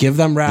players. Give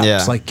them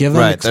reps. Like, give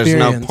them experience.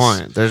 There's no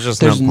point.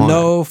 There's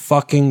no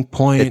fucking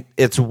point.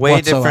 It's way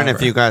whatsoever. Different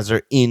if you guys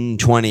are in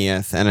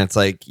 20th and it's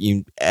like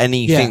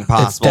anything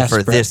possible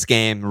for this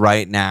game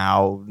right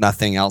now.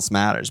 Nothing else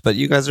matters. But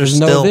you guys are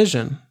no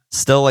vision.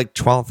 Still like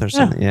 12th or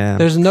something. Yeah.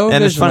 There's no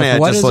vision. It's funny,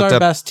 what is our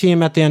best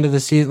team at the end of the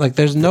season? Like,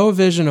 there's no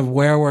vision of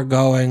where we're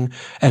going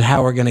and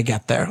how we're going to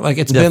get there. Like,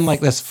 it's been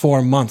like this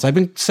 4 months. I've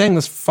been saying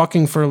this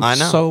fucking for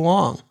so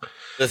long.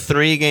 The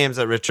 3 games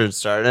that Richard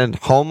started: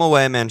 home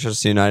away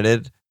Manchester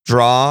United,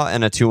 draw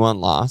and a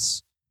 2-1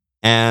 loss,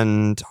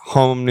 and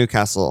home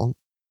Newcastle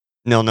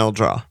 0-0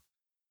 draw.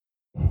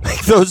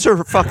 Like, those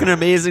are fucking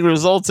amazing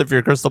results if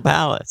you're Crystal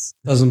Palace.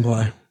 Doesn't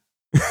play.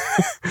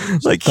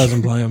 Like,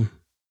 doesn't play him.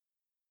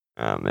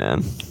 Oh, man.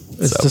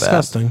 It's so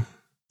disgusting. Bad.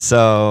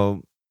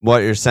 So what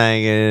you're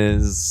saying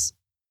is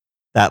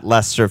that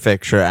Leicester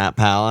fixture at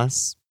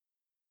Palace?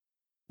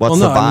 What's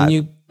the vibe? I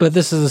mean, but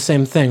this is the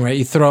same thing, right?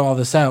 You throw all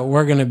this out.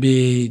 You're going to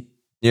be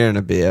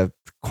a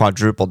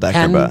quadruple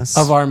decker bus.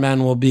 Of our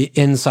men will be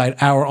inside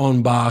our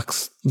own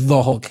box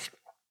the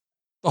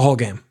whole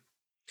game.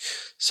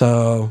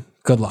 So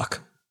good luck.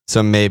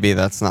 So maybe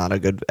that's not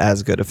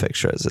as good a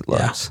fixture as it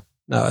looks.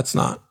 Yeah. No, it's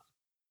not.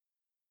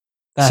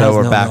 So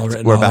we're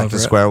back to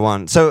square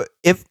one. So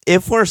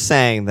if we're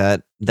saying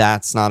that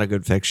that's not a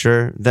good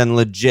fixture, then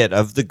legit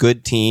of the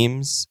good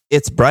teams,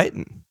 it's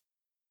Brighton.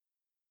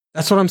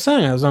 That's what I'm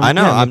saying. I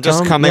know. I'm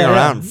just coming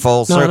around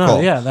full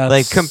circle. That's,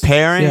 like,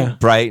 comparing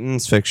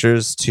Brighton's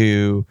fixtures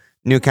to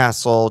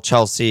Newcastle,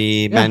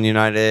 Chelsea, Man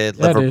United,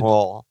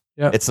 Liverpool.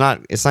 It's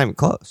not even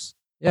close.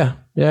 Yeah.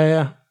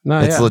 No,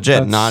 it's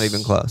legit, not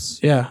even close.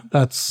 Yeah,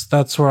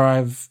 that's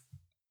where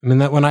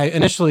that when I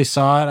initially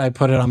saw it, I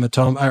put it on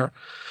Matoma.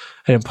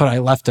 I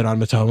left it on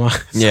Matoma.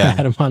 So I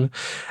had him on,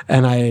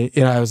 and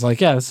I was like,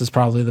 this is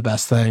probably the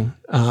best thing.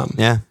 I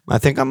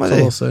think I'm with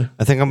you. We'll see.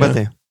 I think I'm with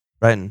you.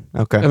 Brighton.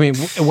 Okay. I mean,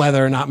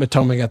 whether or not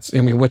Matoma gets,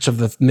 which of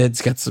the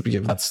mids gets,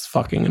 that's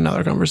fucking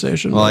another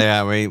conversation. Well,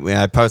 yeah,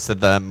 I posted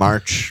the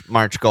March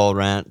goal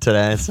rant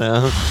today,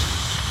 so.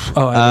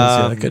 Oh, I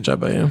didn't see that. Good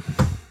job by you.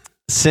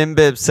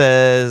 Simbib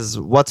says,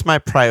 what's my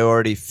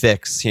priority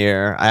fix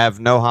here? I have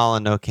no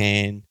Haaland, no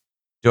Kane.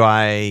 Do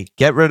I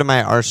get rid of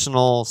my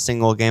Arsenal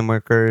single game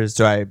workers?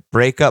 Do I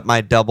break up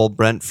my double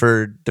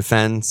Brentford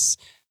defense?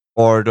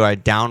 Or do I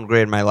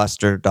downgrade my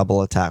Leicester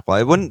double attack? Well,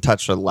 I wouldn't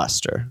touch with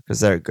Leicester because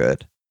they're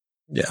good.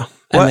 Yeah.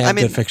 And they have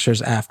good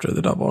fixtures after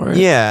the double, right?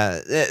 Yeah.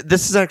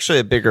 This is actually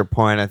a bigger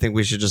point. I think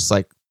we should just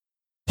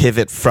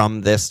pivot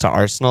from this to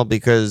Arsenal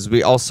because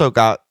we also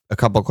got a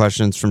couple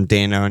questions from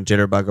Dano and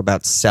Jitterbug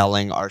about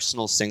selling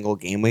Arsenal single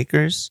game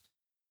weekers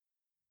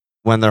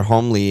when they're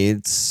home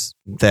leads,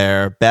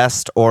 their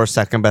best or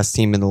second best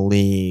team in the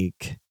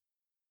league.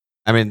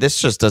 I mean,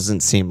 this just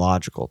doesn't seem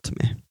logical to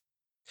me.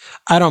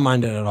 I don't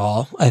mind it at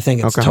all. I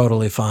think it's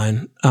totally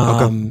fine.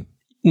 Okay.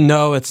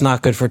 No, it's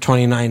not good for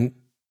 29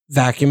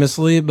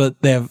 vacuously,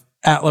 but they have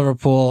at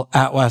Liverpool,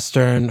 at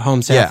Western,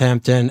 home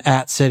Southampton,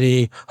 at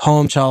City,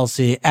 home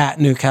Chelsea, at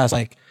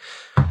Newcastle.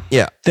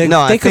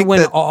 They could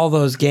win all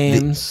those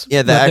games.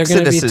 The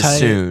exodus is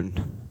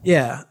soon.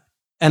 Yeah.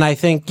 And I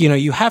think,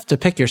 you have to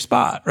pick your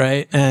spot,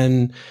 right?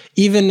 And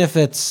even if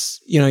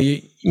it's,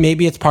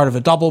 maybe it's part of a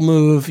double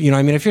move,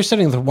 if you're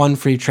sitting with one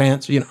free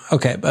transfer,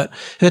 okay, but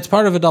if it's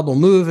part of a double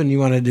move and you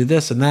want to do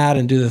this and that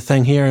and do the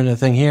thing here and the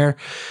thing here,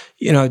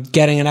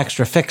 getting an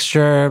extra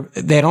fixture,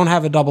 they don't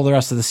have a double the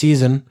rest of the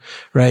season,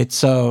 right?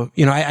 So,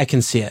 I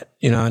can see it,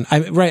 and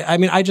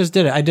I just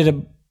did it. I did a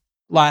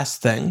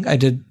last thing.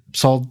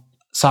 Sold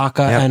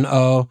Saka and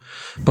O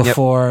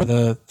before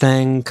the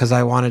thing because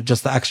I wanted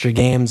just the extra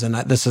games, and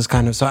this is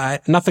kind of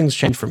nothing's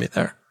changed for me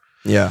there.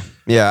 Yeah.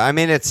 I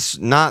mean, it's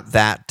not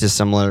that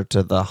dissimilar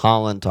to the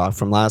Haaland talk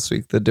from last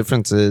week. The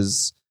difference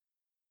is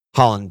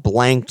Haaland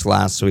blanked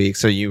last week,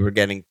 so you were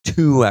getting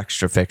 2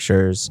 extra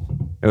fixtures.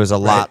 It was a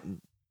lot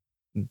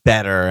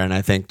better, and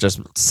I think just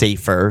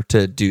safer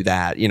to do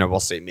that. We'll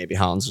see. Maybe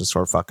Haaland's just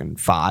score fucking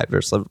 5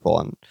 versus Liverpool,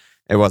 and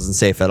it wasn't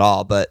safe at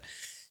all, but.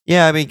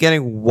 Yeah, I mean,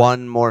 getting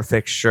one more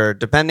fixture,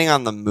 depending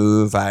on the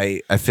move, I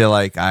feel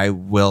like I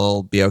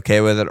will be okay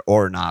with it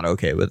or not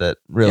okay with it,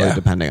 really,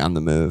 depending on the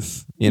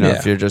move.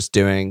 If you're just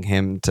doing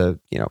him to,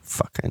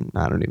 fucking,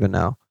 I don't even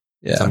know.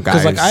 Yeah,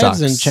 because I have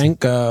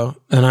Zinchenko,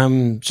 and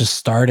I'm just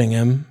starting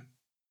him.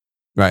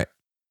 Right.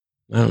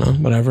 I don't know,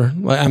 whatever.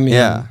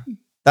 Yeah,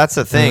 that's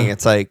the thing.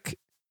 It's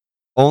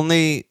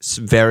only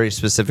very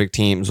specific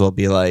teams will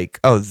be like,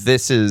 oh,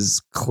 this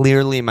is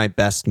clearly my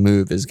best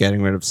move is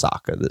getting rid of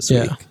Saka this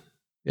week.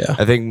 Yeah,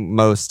 I think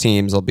most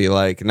teams will be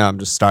like, no, I'm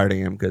just starting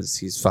him because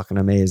he's fucking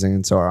amazing,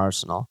 and so are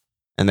Arsenal,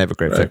 and they have a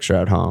great fixture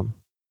at home.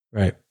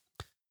 Right.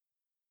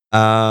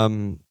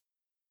 But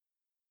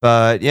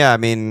yeah, I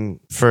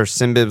mean, for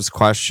Simbib's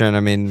question, I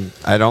mean,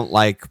 I don't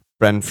like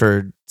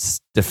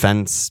Brentford's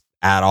defense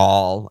at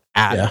all.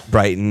 At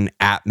Brighton,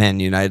 at Man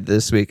United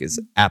this week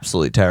is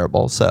absolutely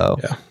terrible. So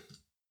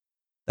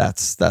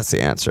that's the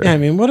answer. Yeah, I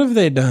mean, what have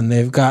they done?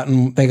 They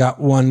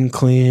got one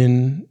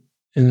clean.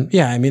 And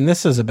I mean,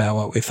 this is about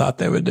what we thought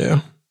they would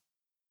do.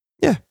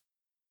 Yeah.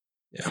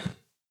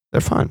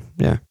 They're fine.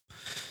 Yeah.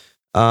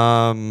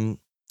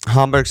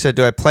 Homburg said,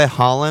 do I play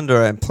Haaland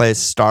or I play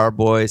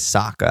Starboy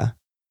Saka?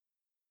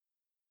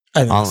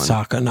 I think Haaland.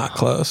 Saka, not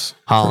close.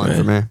 Haaland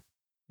for me.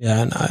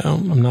 Yeah, no,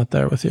 I'm not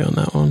there with you on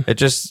that one. It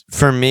just,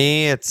 for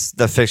me, it's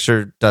the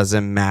fixture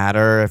doesn't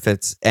matter. If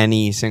it's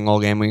any single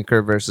game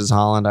weeker versus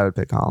Haaland, I would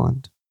pick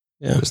Haaland.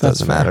 Yeah, it just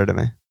doesn't matter to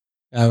me.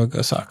 I would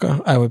go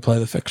Saka. I would play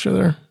the fixture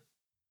there.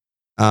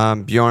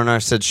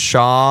 Bjornar said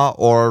Shaw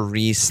or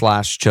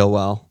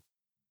Reece/Chilwell.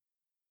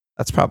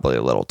 That's probably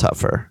a little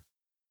tougher.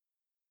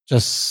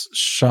 Just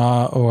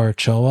Shaw or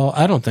Chilwell?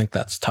 I don't think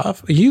that's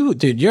tough. You're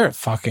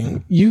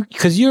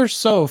because you're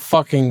so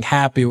fucking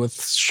happy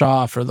with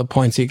Shaw for the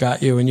points he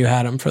got you and you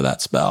had him for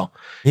that spell.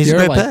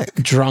 You're a great pick.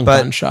 Drunk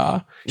on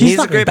Shaw. He's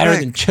not better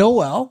than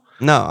Chilwell.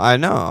 No, I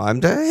know.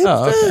 I'm dead.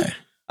 Oh, okay.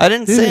 I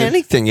didn't say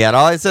anything yet.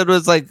 All I said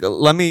was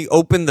let me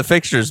open the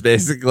fixtures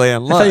basically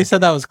and look. I thought you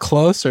said that was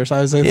closer. So I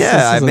was like,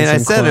 I mean, I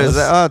said it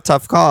was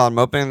tough call. I'm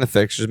opening the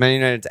fixtures. Man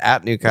United's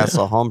at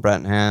Newcastle, home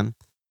Brentford,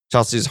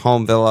 Chelsea's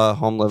home Villa,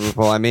 home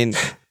Liverpool. I mean,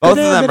 both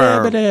of them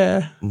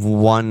are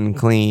one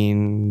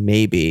clean,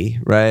 maybe,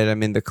 right? I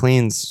mean, the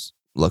cleans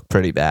look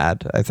pretty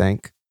bad, I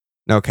think.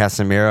 No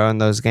Casemiro in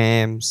those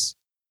games.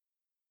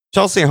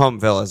 Chelsea home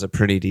Villa is a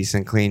pretty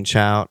decent clean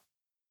shout.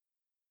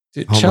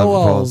 Dude,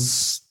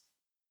 Chilwell's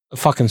a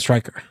fucking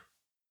striker.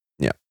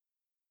 Yeah.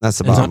 That's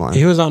the bottom line.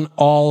 He was on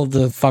all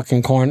the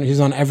fucking corner. He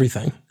was on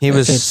everything. He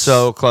was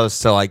so close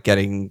to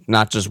getting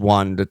not just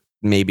 1 to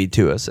maybe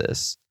 2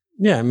 assists.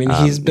 Yeah, I mean,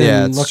 he's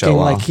been looking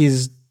like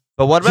he's...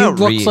 But what about Reece?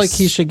 He looks like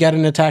he should get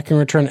an attacking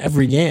return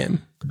every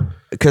game.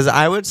 Because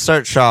I would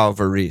start Shaw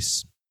over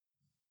Reece.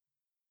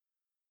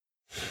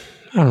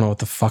 I don't know what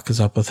the fuck is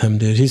up with him,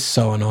 dude. He's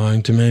so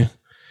annoying to me.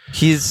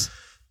 He's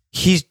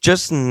he's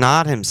just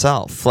not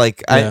himself.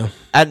 Like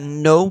at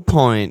no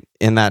point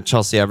in that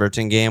Chelsea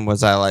Everton game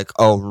was I like,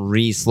 oh,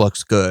 Reece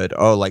looks good.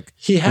 Oh, like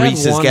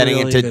Reece is getting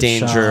really into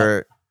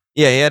danger. Shot.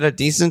 Yeah, he had a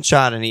decent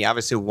shot, and he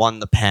obviously won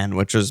the pen,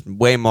 which was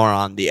way more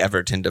on the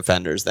Everton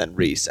defenders than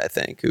Reece, I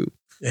think, who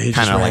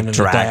kind of like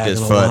dragged his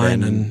foot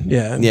and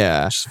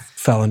just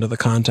fell into the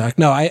contact.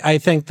 No, I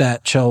think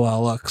that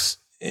Chilwell looks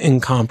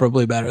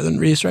incomparably better than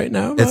Reece right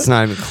now. It's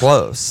not even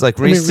close. Like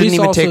Reece didn't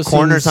even take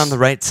corners on the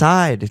right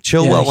side.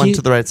 Chilwell went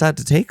to the right side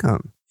to take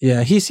them.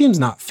 Yeah, he seems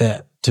not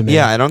fit to me.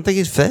 Yeah, I don't think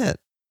he's fit.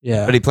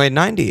 Yeah, but he played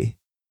 90.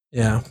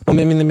 Yeah, well,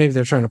 I mean, maybe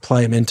they're trying to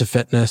play him into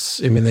fitness.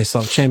 I mean, they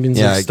still have Champions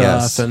League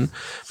stuff,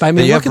 but I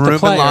mean, look at the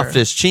player.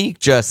 Loftus-Cheek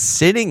just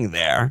sitting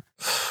there.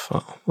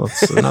 Well,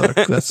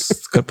 that's a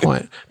good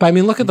point. But I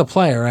mean, look at the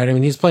player, right? I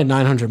mean, he's played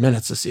 900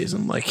 minutes this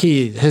season. Like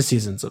his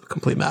season's a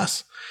complete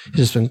mess.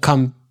 He's just been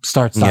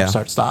start,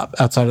 stop.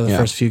 Outside of the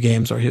first few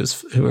games where he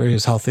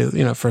was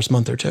healthy, first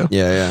month or two.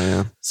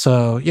 Yeah.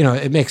 So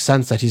it makes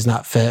sense that he's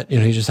not fit.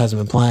 He just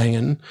hasn't been playing,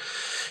 and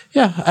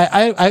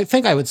I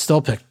think I would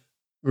still pick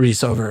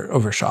Reece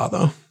over Shaw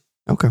though.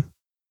 Okay.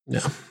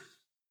 Yeah.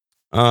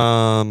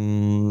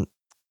 Sounds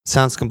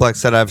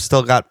complex. Said I've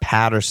still got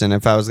Patterson.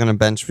 If I was going to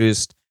bench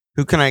boost,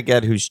 who can I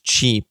get who's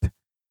cheap?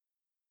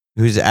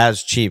 Who's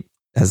as cheap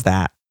as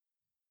that?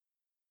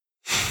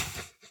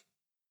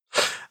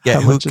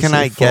 Yeah, who can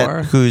I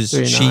get who's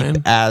cheap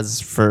as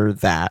for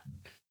that?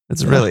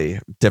 It's a really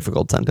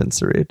difficult sentence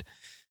to read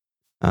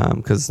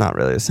because it's not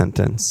really a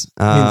sentence.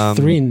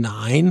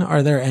 3.9.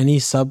 Are there any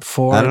sub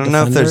 4? I don't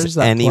know if there's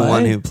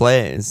anyone who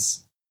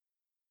plays.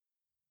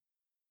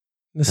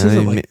 This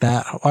isn't like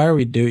that. Why are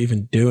we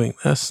even doing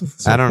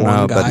this? I don't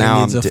know, but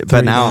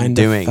now I'm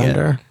doing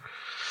it.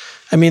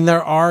 I mean,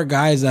 there are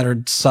guys that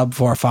are sub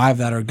 4.5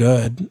 that are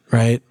good,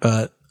 right?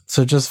 But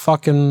so just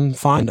fucking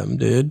find them,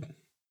 dude.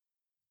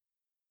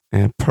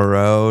 And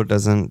Perot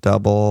doesn't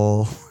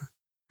double.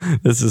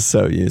 This is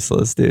so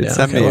useless, dude.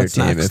 Send me your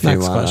team if you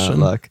want to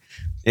look.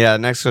 Yeah,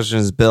 next question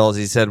is Bill's.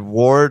 He said,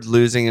 Ward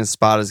losing his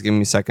spot is giving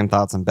me second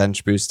thoughts on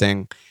bench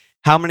boosting.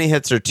 How many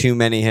hits are too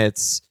many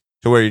hits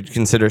to where you'd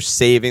consider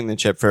saving the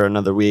chip for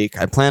another week?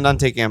 I planned on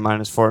taking a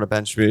 -4 to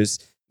bench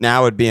boost.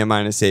 Now would be a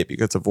 -8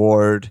 because of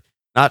Ward.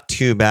 Not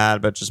too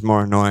bad, but just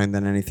more annoying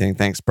than anything.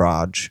 Thanks,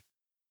 Braj.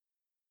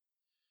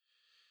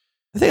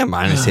 I think a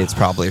 -8 is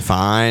probably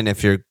fine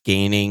if you're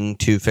gaining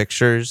 2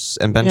 fixtures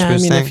and bench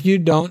boosting. I mean, if you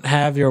don't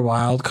have your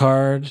wild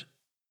card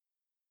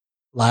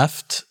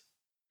left,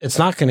 it's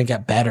not going to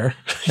get better.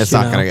 It's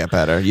not going to get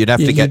better. You'd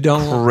have to get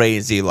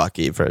crazy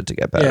lucky for it to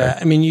get better. Yeah,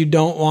 I mean, you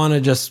don't want to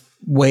just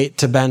wait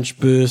to bench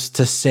boost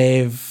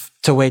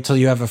to wait till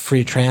you have a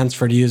free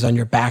transfer to use on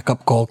your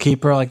backup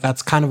goalkeeper. Like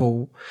that's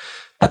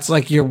that's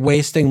like you're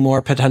wasting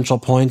more potential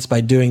points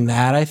by doing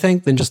that, I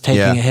think, than just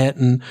taking a hit.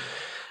 And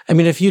I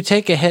mean, if you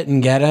take a hit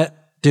and get it,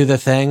 do the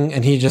thing,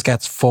 and he just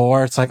gets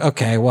 4, it's like,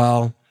 okay,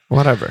 well,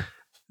 whatever.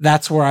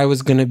 That's where I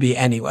was going to be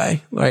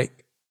anyway.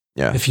 Like,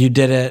 if you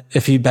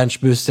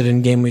bench boosted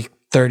in game week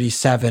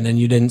 37 and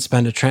you didn't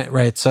spend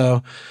right?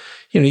 So,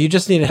 you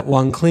just need to hit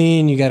 1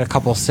 clean. You get a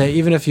couple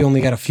even if you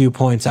only get a few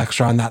points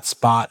extra on that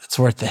spot, it's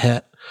worth the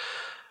hit.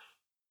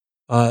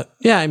 But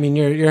I mean,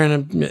 you're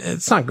in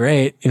it's not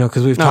great,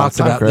 because we've talked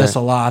about this a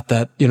lot,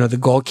 that, the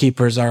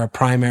goalkeepers are a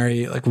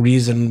primary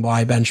reason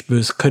why bench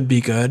boost could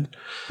be good.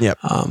 Yep.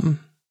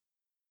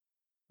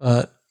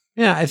 But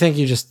I think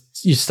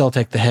you still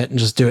take the hit and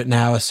just do it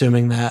now,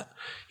 assuming that,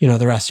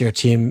 the rest of your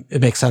team, it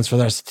makes sense for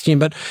the rest of the team.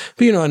 But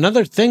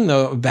another thing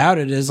though about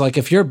it is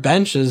if your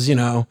bench is,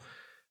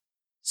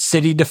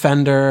 City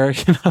defender,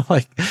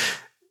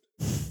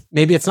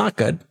 maybe it's not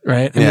good,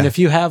 right? I mean, if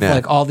you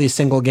have all these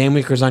single game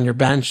weekers on your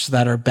bench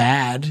that are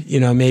bad,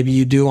 maybe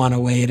you do want to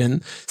wait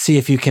and see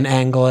if you can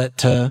angle it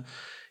to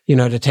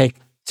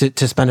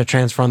spend a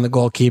transfer on the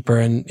goalkeeper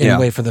and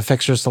wait for the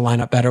fixtures to line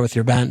up better with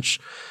your bench.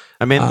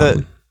 I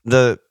mean,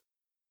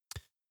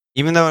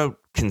 even though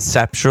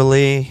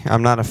conceptually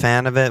I'm not a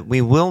fan of it,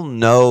 we will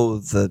know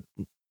the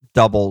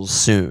doubles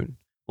soon.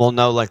 We'll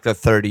know the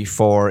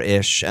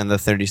 34-ish and the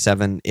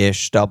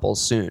 37-ish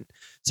doubles soon.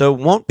 So it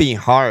won't be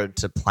hard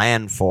to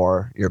plan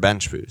for your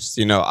bench boost.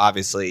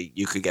 Obviously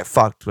you could get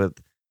fucked with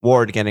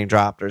Ward getting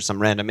dropped or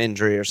some random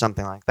injury or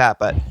something like that,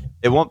 but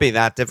it won't be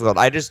that difficult.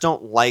 I just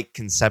don't like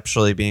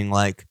conceptually being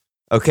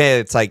okay,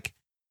 it's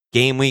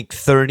game week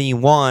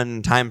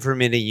 31, time for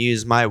me to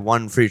use my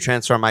 1 free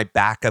transfer on my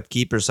backup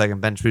keeper so I can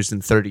bench boost in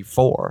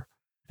 34.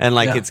 And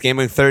it's game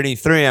week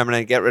 33, I'm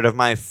going to get rid of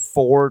my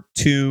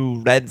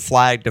 4-2 red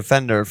flag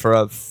defender for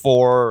a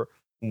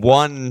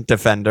 4-1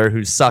 defender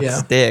who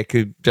sucks dick,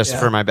 who just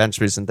for my bench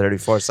boost in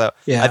 34. So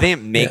I think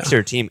it makes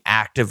your team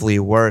actively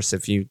worse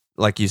if you,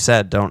 like you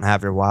said, don't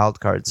have your wild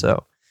card.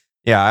 So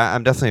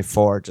I'm definitely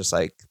for just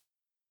hit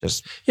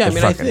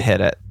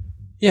it.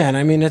 Yeah, and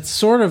I mean, it's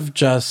sort of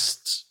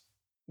just,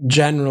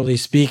 generally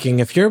speaking,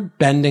 if you're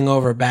bending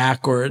over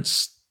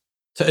backwards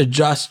to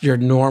adjust your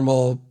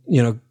normal,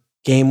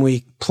 game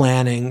week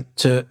planning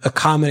to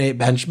accommodate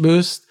bench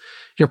boost,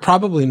 you're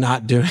probably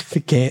not doing the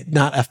game,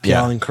 not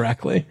FPLing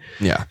correctly.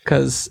 Yeah.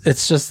 Because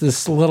it's just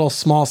this little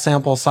small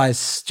sample size,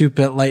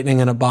 stupid lightning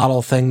in a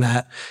bottle thing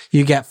that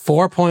you get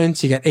 4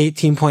 points, you get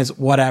 18 points,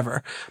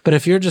 whatever. But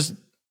if you're just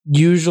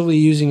usually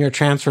using your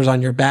transfers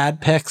on your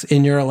bad picks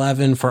in your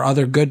 11 for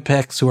other good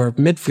picks who are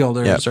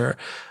midfielders or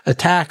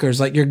attackers,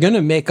 like you're going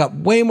to make up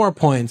way more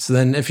points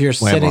than if you're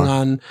sitting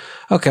on,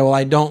 okay, well,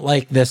 I don't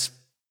like this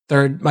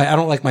I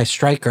don't like my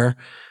striker,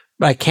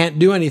 but I can't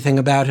do anything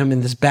about him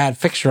in this bad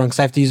fixture run because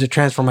I have to use a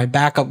transfer my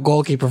backup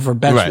goalkeeper for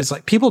bench. Right. It's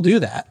like people do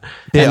that.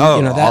 Yeah,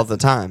 and, all the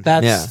time.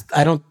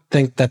 I don't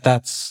think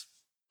that's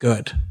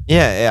good.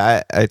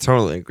 Yeah, I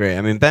totally agree.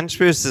 I mean, bench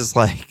boost is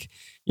like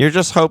you're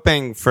just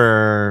hoping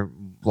for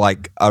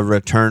like a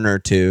return or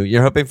two.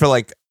 You're hoping for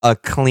like a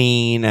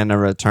clean and a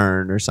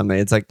return or something.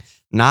 It's like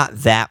not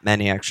that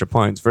many extra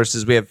points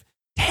versus we have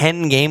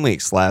 10 game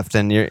weeks left,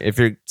 and if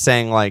you're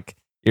saying like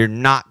you're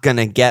not going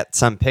to get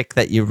some pick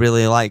that you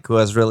really like who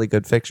has really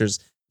good fixtures,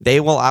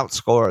 they will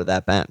outscore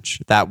that bench.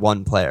 That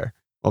one player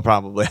will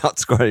probably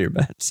outscore your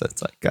bench. So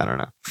it's like, I don't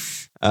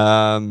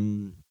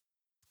know.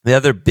 The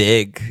other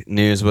big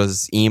news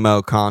was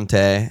Emo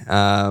Conte.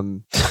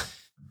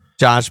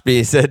 Josh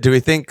B said, do we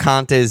think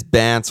Conte's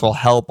bans will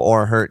help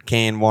or hurt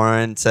Kane?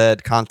 Warren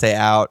said, Conte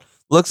out.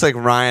 Looks like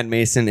Ryan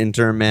Mason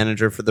interim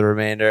manager for the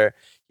remainder.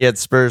 He had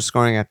Spurs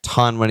scoring a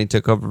ton when he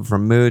took over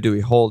from Moo. Do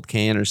we hold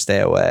Kane or stay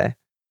away?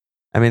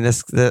 I mean,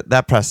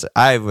 that presser,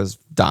 I was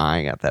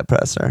dying at that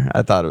presser.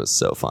 I thought it was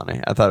so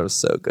funny. I thought it was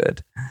so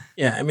good.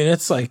 Yeah, I mean,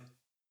 it's like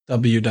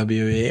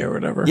WWE or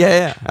whatever.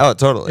 Yeah. Oh,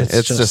 totally.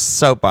 It's just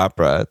soap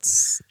opera.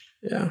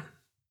 Yeah.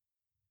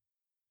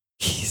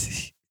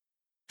 Easy.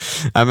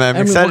 I'm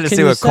excited to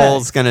see what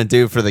Cole's going to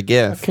do for the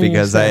gift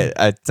because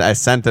I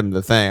sent him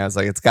the thing. I was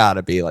like, it's got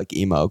to be like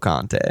Emo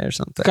Conte or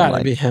something. It's got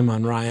to be him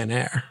on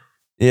Ryanair.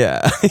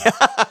 Yeah.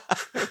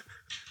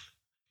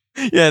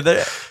 Yeah,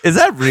 is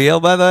that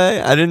real, by the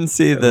way? I didn't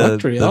see the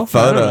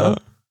photo.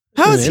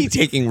 How is he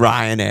taking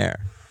Ryanair?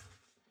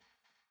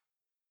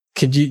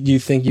 Do you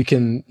think you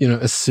can,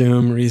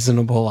 assume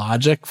reasonable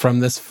logic from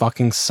this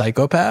fucking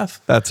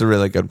psychopath? That's a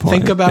really good point.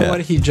 Think about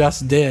what he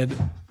just did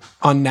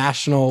on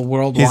national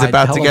worldwide He's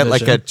about television. to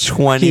get like a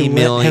 20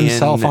 million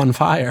himself on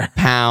fire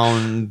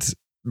pound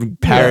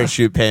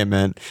parachute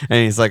payment,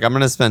 and he's like, I'm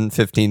gonna spend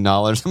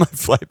 $15 on my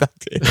flight back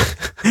to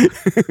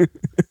you.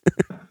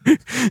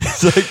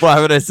 It's like,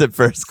 why would I sit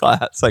first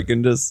class? I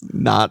can just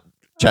not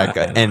check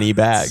any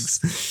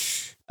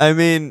bags. I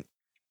mean,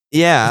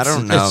 I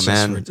don't know,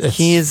 man.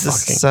 He's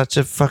such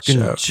a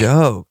fucking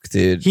joke,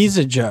 dude. He's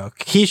a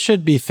joke. He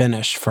should be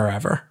finished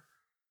forever.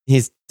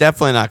 He's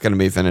definitely not going to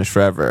be finished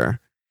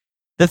forever.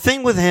 The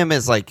thing with him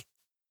is like,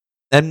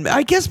 and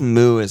I guess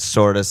Moo is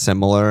sort of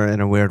similar in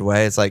a weird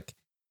way. It's like,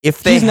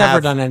 he's never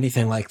done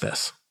anything like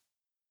this.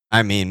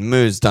 I mean,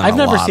 Moo's done a lot of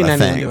things. I've never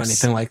seen anyone do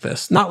anything like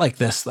this. Not like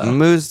this, though.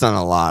 Moo's done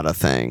a lot of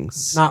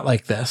things. Not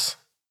like this.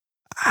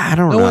 I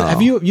don't know.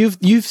 Have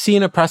you've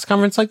seen a press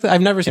conference like that?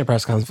 I've never seen a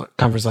press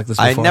conference like this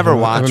before. I never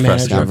watched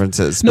press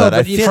conferences. No,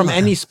 but from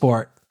any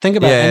sport. Think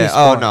about any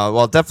sport. Oh, no.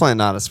 Well, definitely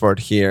not a sport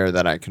here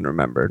that I can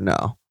remember.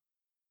 No.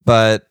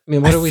 But I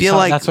feel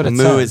like that's what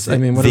Moo is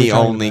the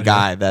only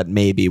guy that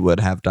maybe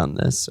would have done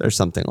this or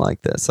something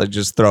like this. Like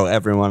just throw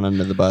everyone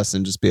under the bus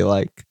and just be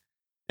like,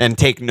 and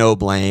take no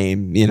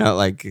blame,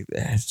 like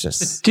it's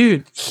just...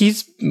 Dude,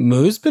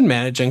 Moo's been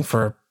managing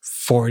for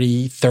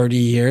 40, 30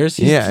 years.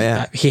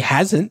 He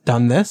hasn't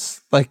done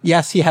this. Like,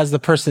 yes, he has the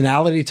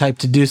personality type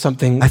to do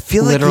something. I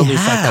feel like literally he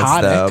has,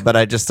 psychotic, though, but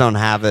I just don't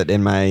have it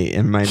in my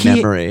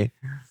memory.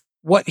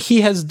 What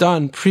he has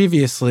done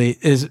previously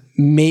is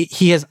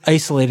he has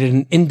isolated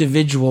an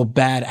individual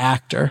bad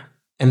actor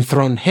and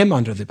thrown him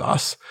under the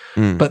bus.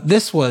 But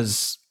this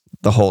was...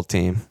 the whole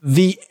team.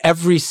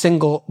 Every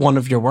single one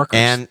of your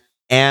workers.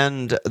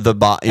 And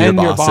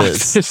your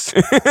bosses.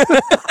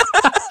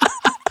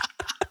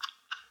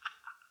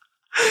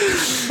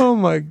 Oh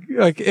my!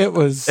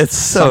 It's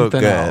so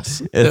good.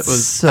 Else. It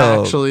was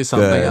so actually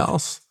something good.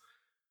 else.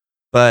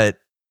 But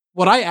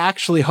what I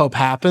actually hope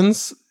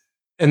happens,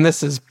 and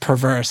this is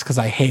perverse because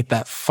I hate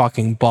that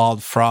fucking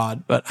bald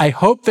fraud, but I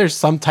hope there's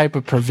some type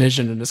of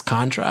provision in his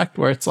contract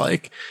where it's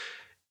like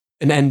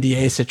an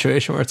NDA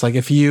situation where it's like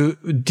if you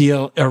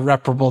deal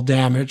irreparable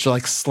damage,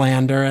 like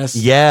slanderous,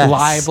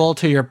 libel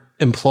to your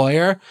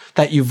employer,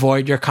 that you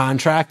void your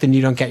contract and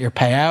you don't get your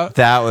payout.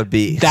 That would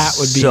be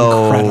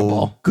so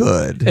incredible.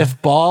 Good.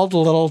 If bald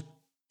little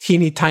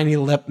teeny tiny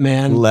lip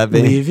man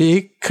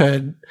Levy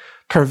could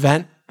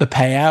prevent the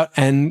payout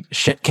and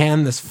shit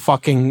can this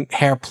fucking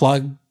hair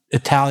plug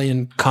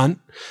Italian cunt,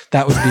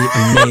 that would be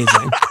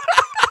amazing.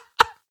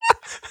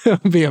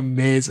 It would be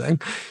amazing.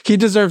 He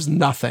deserves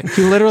nothing.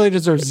 He literally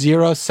deserves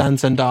 0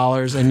 cents in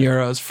dollars and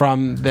euros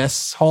from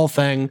this whole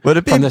thing. Would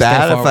it be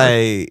bad if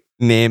I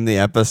name the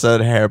episode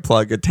Hair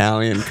Plug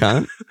Italian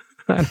Cunt?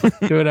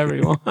 Do whatever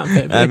you want,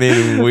 baby. I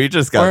mean, we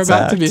just got We're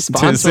about to be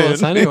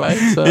sponsorless anyway.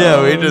 So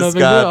yeah, we just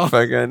got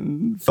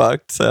fucking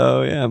fucked.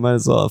 So yeah, might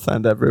as well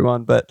offend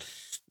everyone. But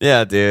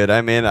Yeah, dude.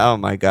 I mean, oh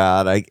my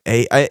god.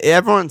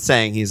 Everyone's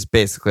saying he's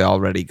basically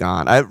already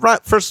gone.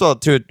 First of all,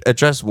 to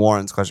address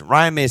Warren's question,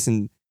 Ryan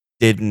Mason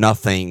did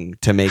nothing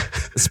to make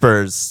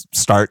Spurs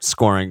start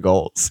scoring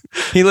goals.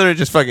 He literally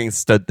just fucking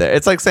stood there.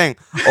 It's like saying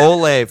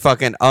Ole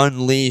fucking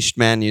unleashed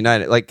Man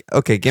United. Like,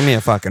 okay, give me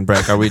a fucking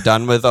break. Are we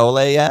done with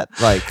Ole yet?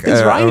 Like,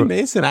 is Ryan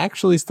Mason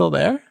actually still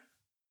there?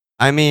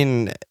 I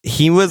mean,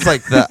 he was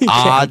like the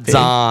odds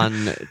on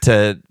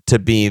to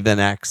be the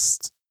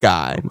next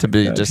guy, to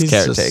be just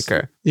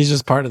caretaker. He's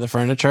just part of the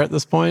furniture at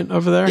this point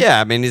over there. Yeah,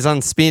 I mean, he's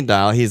on speed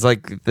dial. He's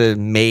like the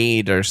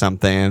maid or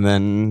something, and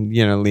then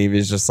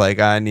Levy's just like,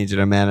 I need you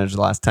to manage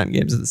the last 10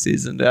 games of the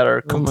season that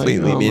are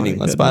completely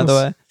meaningless. By the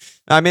way,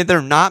 I mean,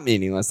 they're not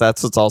meaningless.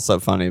 That's what's also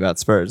funny about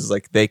Spurs, is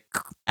like they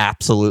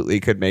absolutely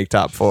could make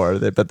top 4,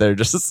 but they're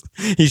just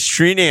he's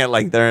treating it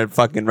like they're in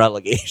fucking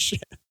relegation.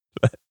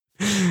 But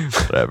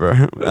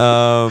whatever.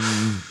 But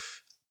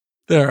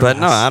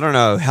no, I don't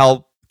know.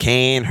 Help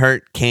Kane,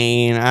 hurt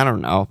Kane. I don't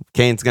know.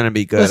 Kane's going to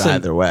be good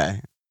either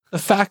way. The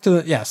fact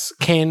that, yes,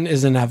 Kane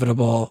is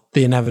inevitable.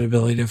 The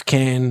inevitability of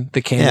Kane,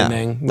 the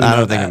Kane-ing. I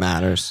don't think it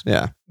matters.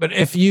 Yeah. But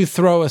if you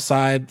throw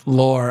aside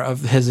lore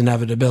of his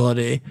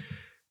inevitability,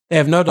 they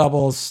have no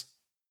doubles.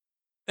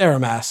 They're a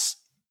mess.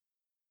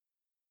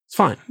 It's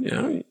fine.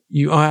 You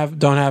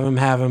don't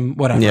have him,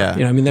 whatever.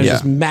 Yeah. I mean, there's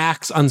just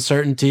max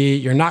uncertainty.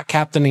 You're not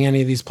captaining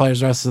any of these players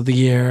the rest of the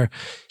year.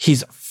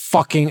 He's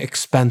fucking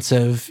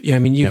expensive. I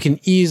mean, you can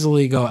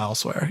easily go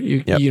elsewhere.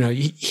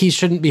 He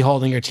shouldn't be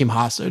holding your team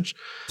hostage.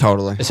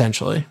 Totally.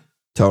 Essentially.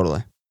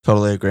 Totally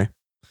agree.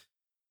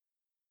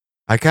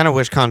 I kind of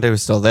wish Conte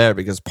was still there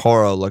because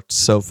Porro looked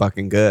so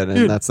fucking good,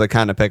 and that's the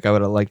kind of pick I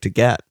would have liked to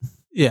get.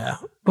 Yeah.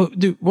 But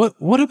dude,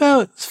 what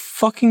about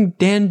fucking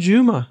Dan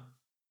Juma?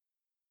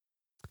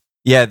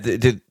 Yeah,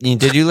 did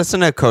you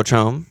listen to Coach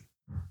Home?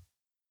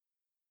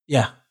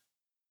 Yeah.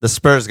 The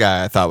Spurs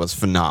guy I thought was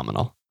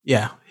phenomenal.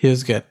 Yeah, he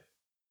was good.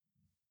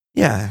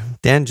 Yeah,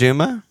 Dan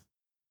Juma?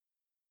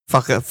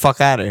 Fuck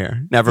out of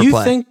here. Never you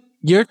play. Think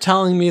you're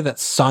telling me that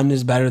Son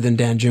is better than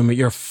Dan Juma?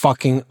 You're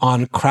fucking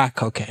on crack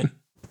cocaine.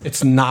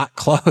 It's not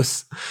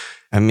close.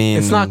 I mean...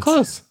 It's not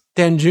close.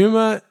 Dan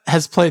Juma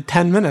has played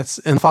 10 minutes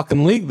in the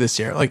fucking league this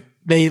year. Like,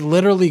 they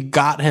literally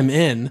got him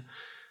in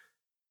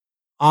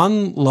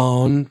on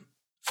loan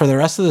for the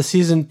rest of the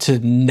season to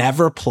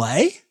never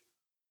play?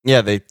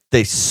 Yeah,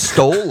 they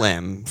stole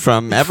him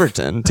from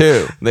Everton,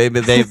 too.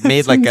 They've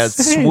made like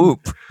insane. A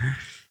swoop.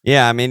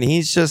 Yeah, I mean,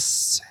 he's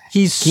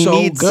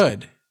so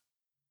good.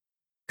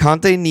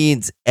 Conte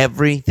needs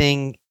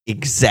everything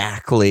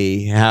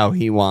exactly how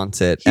he wants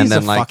it. And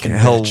then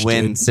he'll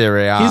win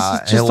Serie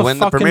A. He'll win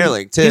the Premier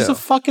League too. He's a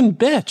fucking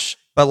bitch.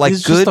 But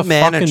like good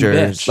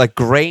managers, like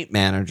great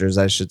managers,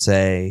 I should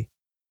say,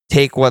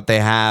 take what they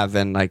have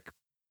and like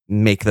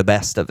make the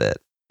best of it.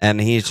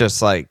 And he's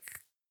just like,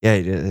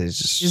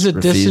 he's a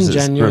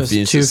disingenuous,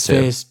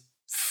 two-faced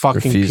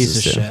fucking piece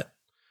of shit.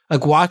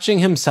 Like watching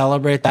him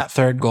celebrate that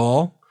third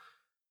goal,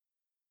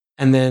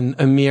 and then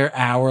a mere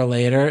hour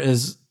later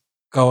is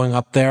going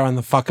up there on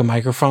the fucking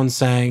microphone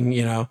saying,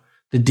 the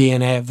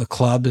DNA of the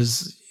club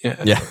is,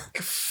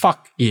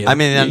 fuck you. I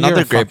mean,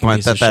 another great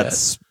point that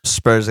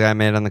Spurs guy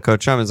made on the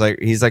Coach Home is like,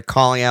 he's like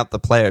calling out the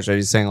players, right?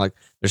 He's saying like,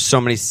 there's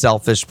so many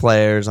selfish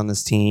players on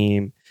this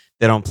team.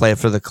 They don't play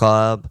for the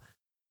club.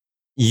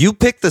 You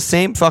pick the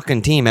same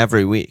fucking team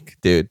every week,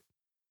 dude.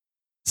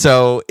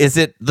 So is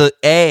it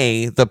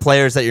the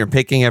players that you're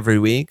picking every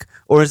week,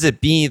 or is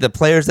it B, the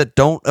players that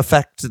don't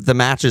affect the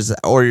matches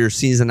or your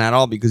season at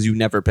all because you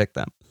never pick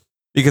them?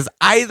 Because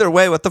either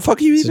way, what the fuck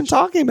are you even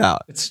talking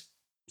about?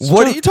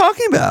 What are you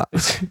talking about?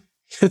 It's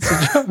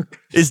a joke.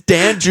 Is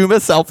Dan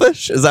Juma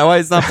selfish? Is that why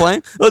he's not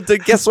playing? Well,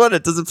 guess what?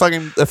 It doesn't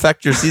fucking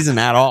affect your season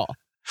at all.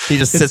 He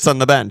just sits on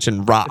the bench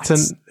and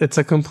rots. It's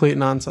a complete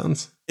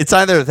nonsense. It's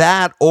either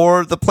that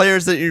or the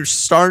players that you're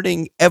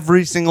starting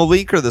every single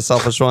week are the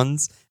selfish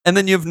ones, and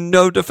then you have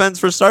no defense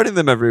for starting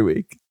them every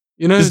week.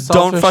 Just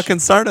don't fucking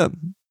start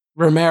them.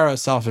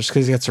 Romero's selfish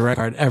because he gets a red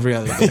card every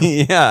other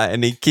game. Yeah,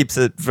 and he keeps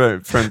it for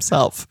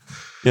himself.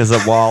 He has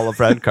a wall of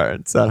red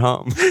cards at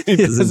home. He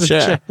doesn't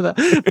share the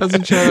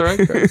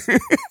red cards.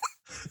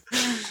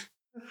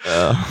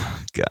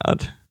 Oh,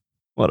 God.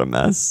 What a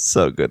mess.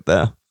 So good,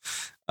 though.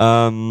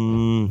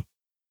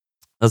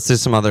 Let's do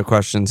some other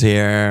questions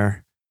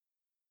here.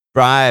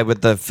 Bri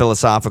with the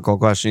philosophical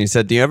question. He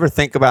said, do you ever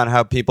think about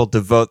how people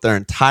devote their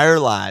entire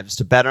lives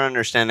to better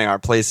understanding our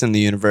place in the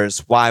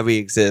universe, why we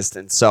exist,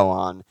 and so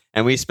on?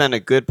 And we spend a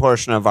good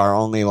portion of our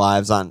only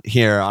lives on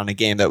a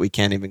game that we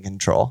can't even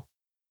control.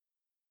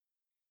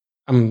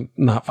 I'm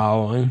not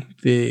following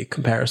the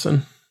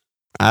comparison.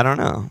 I don't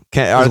know.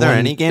 Are there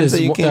any games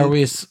that you can...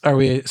 Are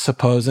we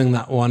supposing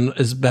that one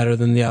is better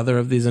than the other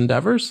of these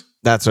endeavors?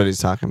 That's what he's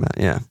talking about,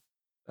 yeah.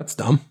 That's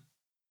dumb.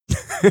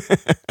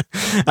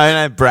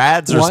 I mean,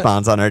 Brad's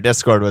response on our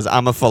Discord was,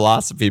 I'm a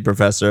philosophy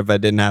professor. If I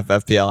didn't have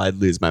FPL, I'd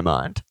lose my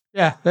mind.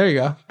 Yeah, there you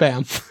go.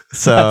 Bam.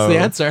 So that's the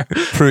answer.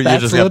 You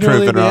just got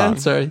proven wrong.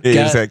 Answer. You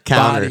just got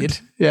countered.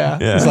 Yeah.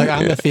 It's like,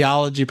 I'm a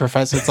theology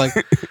professor. It's like,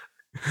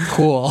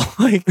 cool.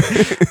 Like,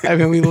 I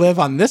mean, we live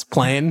on this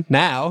plane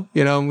now,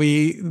 you know,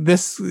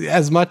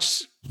 as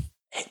much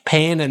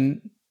pain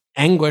and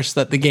anguish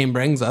that the game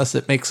brings us,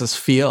 it makes us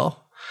feel.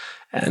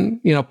 And,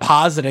 you know,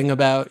 positing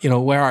about, you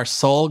know, where our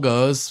soul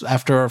goes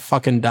after our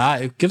fucking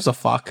die. Who gives a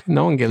fuck?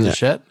 No one gives a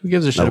shit. Who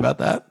gives a shit about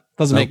that?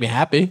 Doesn't make me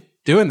happy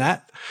doing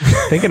that,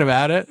 thinking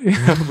about it, you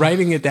know,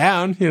 writing it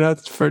down, you know,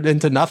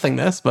 into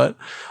nothingness, but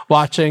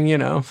watching, you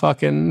know,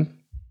 fucking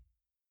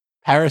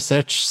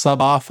Perisic sub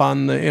off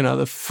on the, you know,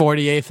 the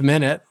 48th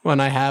minute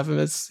when I have him.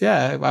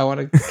 I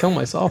want to kill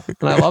myself.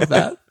 And I love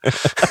that.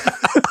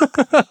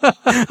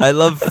 I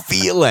love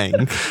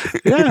feeling.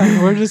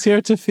 Yeah, we're just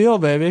here to feel,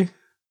 baby.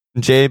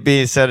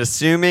 JB said,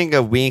 assuming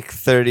a week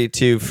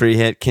 32 free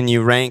hit, can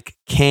you rank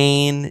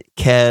Kane,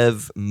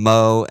 Kev,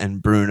 Mo, and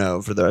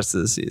Bruno for the rest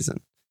of the season?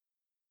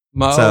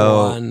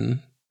 Mo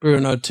 1,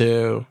 Bruno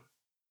 2,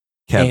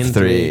 Kev Kane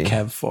 3,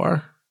 Kev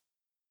 4.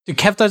 Dude,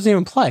 Kev doesn't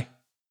even play.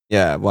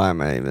 Yeah, why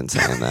am I even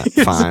saying that?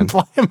 Fine.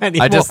 Play him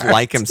anymore. I just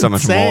like him so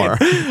much more.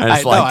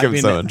 I like him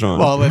so much more.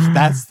 Well, if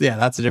that's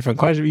a different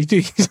question.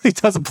 He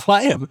doesn't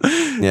play him.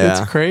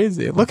 Yeah. It's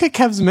crazy. Look at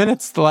Kev's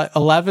minutes.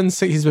 11,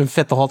 he's been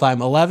fit the whole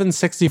time. 11,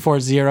 64,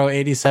 0,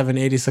 87,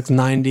 86,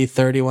 90,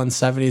 31,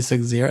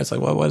 76, 0. It's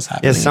like, what is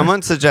happening? Yeah,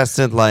 someone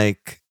suggested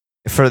like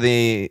for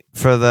the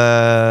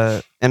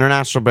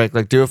international break,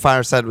 like do a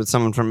fireside with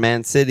someone from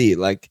Man City.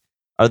 Like,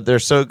 are they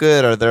so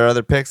good? Are there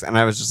other picks? And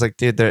I was just like,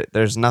 dude,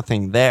 there's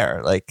nothing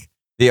there. Like,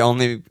 the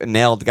only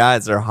nailed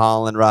guys are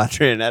Haaland,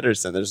 Rodri, and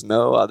Ederson. There's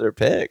no other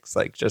picks.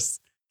 Like, just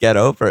get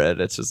over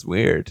it. It's just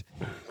weird.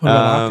 What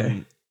about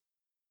Ake?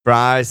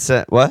 Bry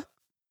said, what?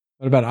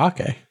 What about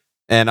Ake?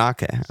 And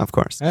Ake, of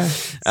course. Hey,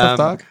 what's up,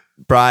 dog?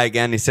 Bry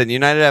again, he said,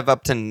 United have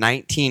up to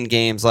 19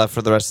 games left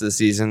for the rest of the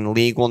season. The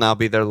league will now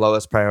be their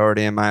lowest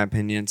priority, in my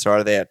opinion. So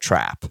are they a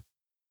trap?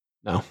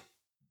 No.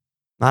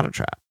 Not a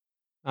trap.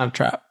 Not a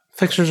trap.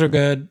 Fixtures are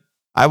good.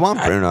 I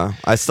want Bruno.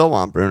 I still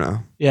want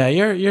Bruno. Yeah,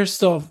 you're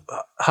still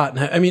hot.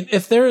 I mean,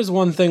 if there is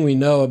one thing we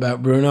know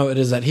about Bruno, it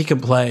is that he can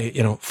play,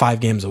 you know,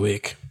 5 games a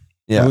week.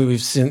 Yeah, we've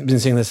been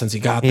seeing this since he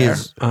got there.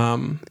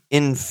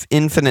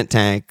 Infinite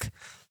tank.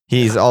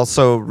 He's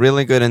also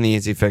really good in the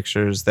easy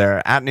fixtures.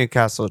 They're at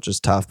Newcastle, which is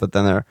tough, but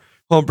then they're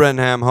home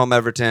Brenham, home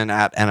Everton,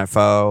 at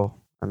NFO.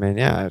 I mean,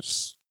 yeah,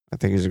 I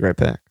think he's a great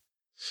pick.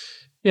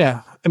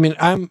 Yeah, I mean,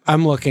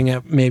 I'm looking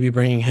at maybe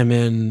bringing him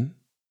in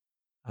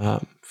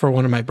for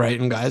one of my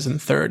Brighton guys in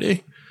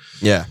 30.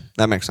 Yeah,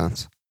 that makes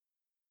sense.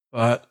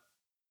 But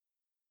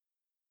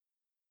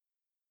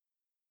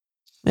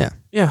yeah,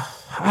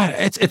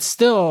 it's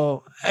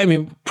still, I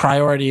mean,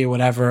 priority or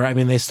whatever. I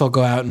mean, they still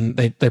go out and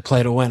they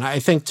play to win. I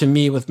think to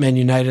me with Man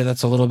United,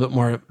 that's a little bit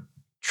more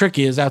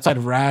tricky. Is outside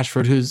of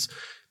Rashford, who's,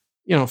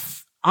 you know,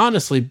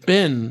 honestly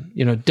been,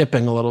 you know,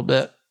 dipping a little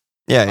bit.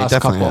 Yeah, he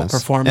definitely couple has.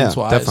 Performance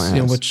wise, definitely you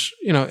know, has. which,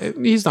 you know,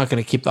 he's not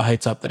going to keep the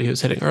heights up that he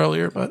was hitting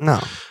earlier. But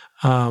no.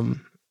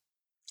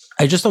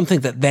 I just don't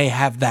think that they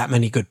have that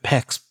many good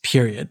picks,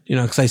 period. You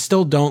know, because I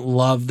still don't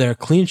love their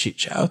clean sheet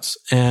shouts.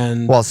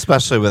 And well,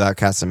 especially without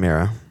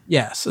Casemiro.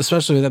 Yes,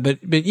 especially with that.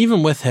 But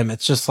even with him,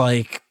 it's just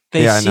like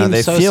they seem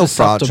they so feel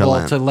susceptible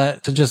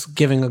fraudulent. to just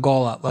giving a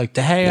goal out. Like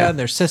De Gea,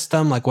 their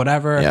system, like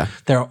whatever. Yeah.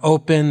 They're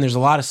open. There's a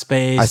lot of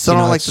space. I still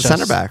don't like the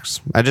center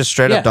backs. I just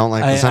straight up don't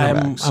like the center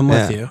backs. I'm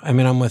with you. I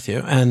mean, I'm with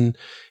you. And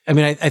I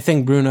mean, I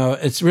think Bruno,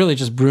 it's really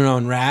just Bruno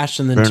and Rash.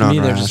 And then to me,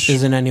 there just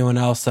isn't anyone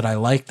else that I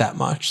like that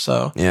much.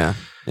 So yeah.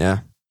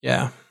 Oh,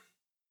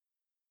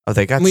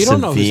 they got Sevilla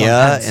in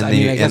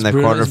the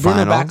quarterfinals. Is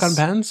Bruno back on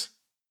pens?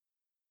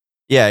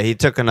 Yeah, he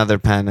took another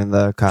pen in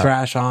the cup.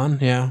 Thrash on,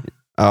 yeah.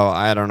 Oh,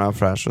 I don't know if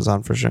Thrash was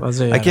on for sure.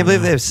 I can't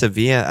believe they have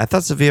Sevilla. I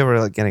thought Sevilla were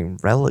like getting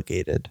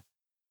relegated.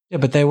 Yeah,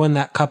 but they win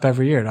that cup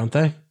every year, don't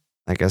they?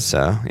 I guess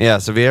so. Yeah,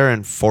 Sevilla are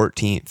in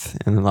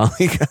 14th in the La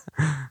Liga.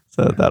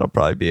 So that'll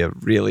probably be a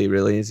really,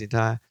 really easy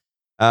tie.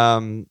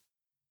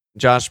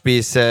 Josh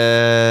B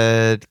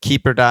said,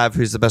 keeper dive,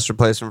 who's the best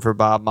replacement for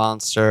Bob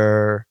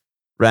Monster?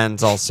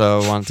 Ren's also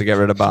wanted to get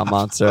rid of Bob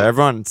Monster.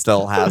 Everyone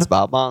still has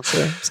Bob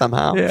Monster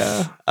somehow.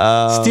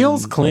 Yeah.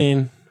 Steele's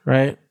clean,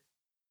 right?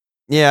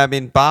 Yeah, I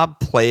mean, Bob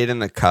played in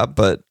the cup,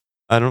 but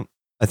I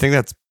think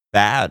that's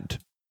bad.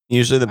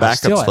 Usually the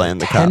backups play in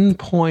the cup.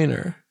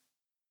 10-pointer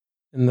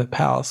in the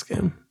Palace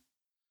game.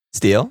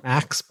 Steele?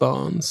 Max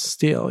Bones.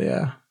 Steele,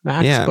 yeah.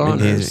 Max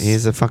Bones. I mean,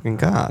 he's a fucking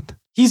god.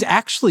 He's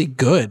actually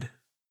good,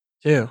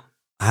 too.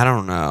 I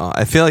don't know.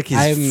 I feel like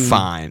he's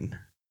fine.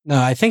 No,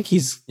 I think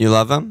he's... You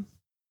love him?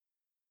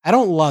 I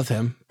don't love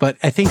him, but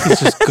I think he's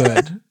just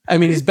good. I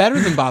mean, he's better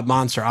than Bob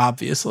Monster,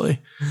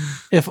 obviously.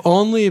 If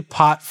only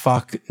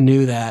Potfuck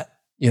knew that,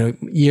 you know,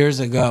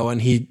 years ago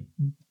when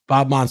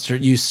Bob Monster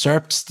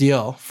usurped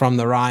Steele from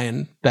the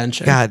Ryan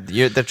benching. God,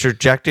 the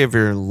trajectory of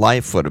your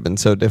life would have been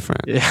so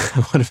different. Yeah,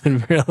 it would have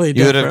been really different.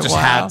 You would have just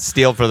had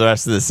Steele for the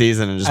rest of the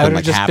season and just been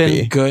like happy. I would have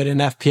just been good in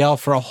FPL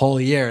for a whole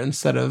year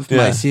instead of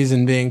my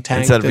season being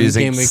tanked instead of in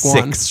using game week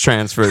 6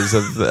 transfers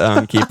of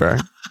the keeper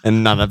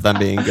and none of them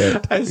being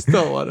good. I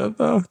still want him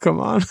though.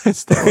 Come on. I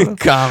still want him.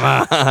 Come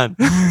on.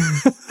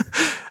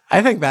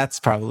 I think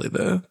that's probably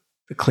the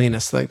the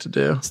cleanest thing to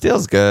do.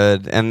 Steal's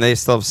good, and they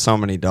still have so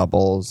many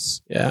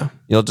doubles. Yeah.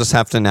 You'll just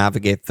have to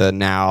navigate the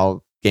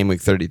now game week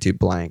 32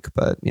 blank,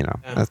 but you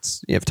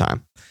have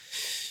time.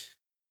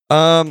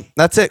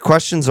 That's it.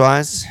 Questions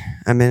wise,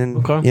 I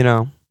mean,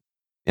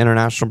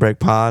 international break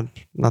pod.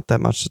 Not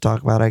that much to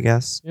talk about, I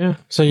guess. Yeah.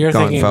 So you're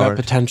thinking about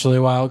potentially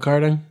wild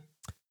carding?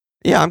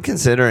 Yeah, I'm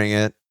considering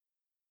it.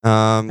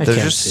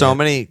 There's just so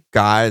many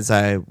guys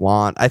I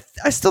want.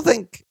 I still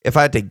think if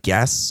I had to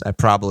guess, I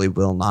probably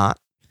will not.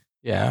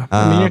 Yeah.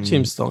 I mean, your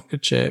team's still in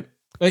good shape.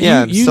 But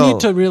you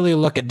need to really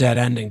look at dead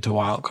ending to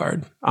wild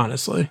card,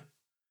 honestly.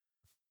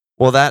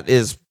 Well, that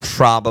is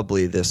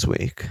probably this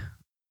week.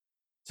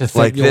 To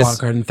think you'll wild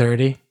card in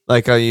 30?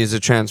 Like I'll use a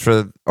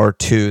transfer or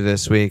two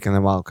this week and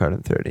then wild card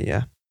in 30,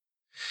 yeah.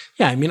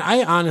 Yeah, I mean,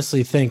 I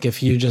honestly think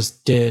if you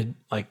just did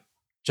like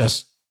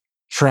just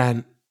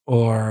Trent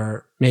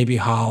or maybe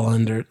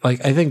Holland or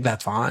like, I think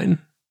that's fine.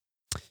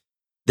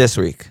 This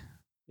week.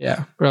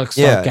 Yeah. Or like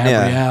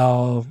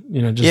Gabrielle,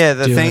 just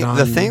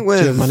the thing with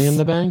do you have money in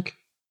the bank?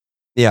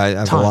 Yeah, I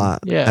have a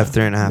lot. Yeah. I have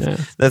 3.5.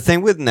 Yeah. The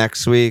thing with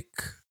next week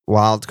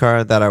wild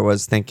card that I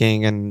was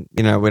thinking, and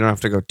we don't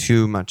have to go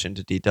too much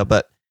into detail,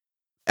 but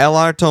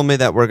LR told me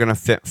that we're going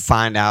to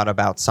find out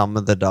about some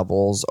of the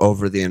doubles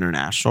over the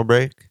international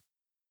break.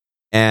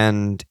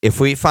 And if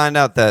we find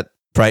out that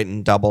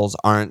Brighton doubles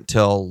aren't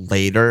till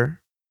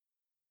later,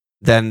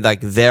 then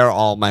like they're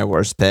all my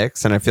worst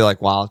picks. And I feel like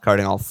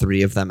wildcarding all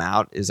three of them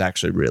out is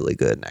actually really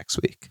good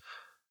next week.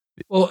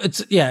 Well,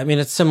 it's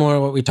similar to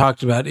what we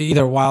talked about.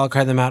 Either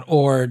wildcard them out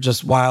or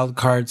just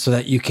wildcard so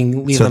that you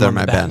can leave them on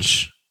the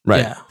bench.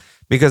 Right. Yeah.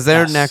 Because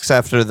their next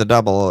after the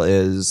double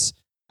is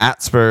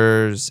at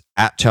Spurs,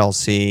 at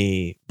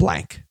Chelsea,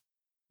 blank.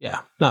 Yeah,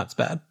 no, it's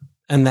bad.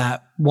 And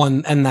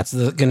that's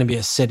going to be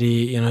a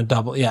City,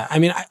 double. Yeah, I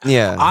mean,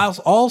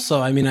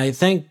 I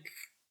think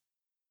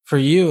for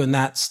you in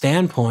that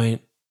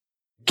standpoint,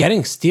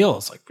 getting Steele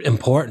is like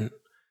important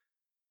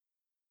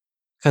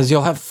because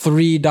you'll have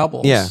 3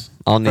 doubles. Yeah,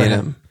 I'll need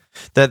him.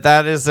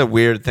 That is a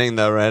weird thing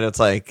though, right? It's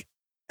like,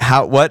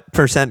 what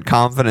 %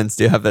 confidence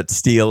do you have that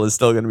Steele is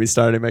still going to be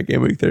starting by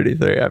game week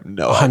 33? I have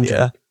no 100.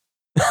 idea.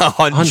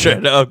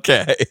 100.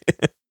 Okay.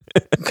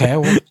 Okay.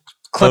 Well,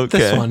 clip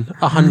this one.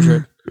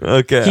 100.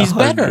 Okay. He's 100%.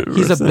 Better.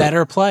 He's a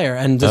better player,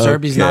 and De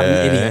Zerbi's not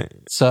an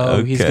idiot,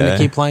 so he's going to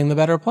keep playing the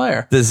better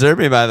player. De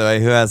Zerbi, by the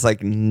way, who has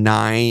like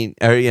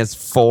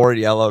 4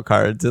 yellow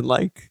cards in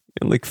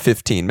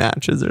 15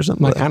 matches or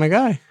something. My kind of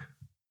guy.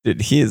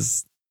 Dude, he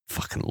is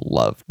fucking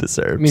love De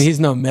Zerbi. I mean, he's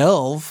no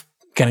Milv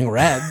getting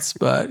reds,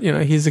 but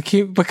he's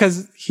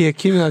because he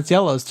accumulates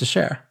yellows to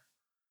share.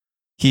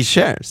 He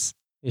shares.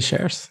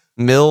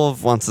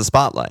 Milv wants the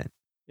spotlight.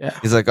 Yeah.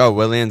 He's like, oh,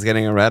 Willian's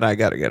getting a red. I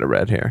got to get a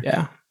red here.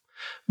 Yeah.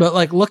 But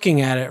like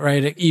looking at it,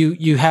 right?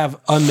 You have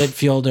a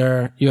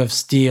midfielder, you have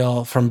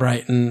Steele from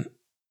Brighton,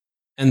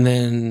 and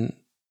then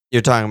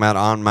you're talking about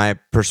on my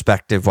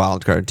prospective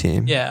wildcard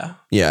team. Yeah.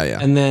 Yeah.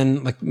 And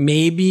then like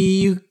maybe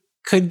you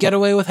could get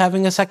away with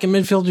having a second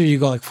midfielder. You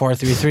go like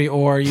 4-3-3,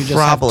 or you just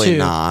probably have 2.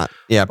 Not.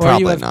 Yeah, probably or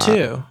you have not.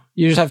 2.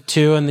 You just have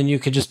 2, and then you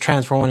could just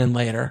transfer one in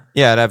later.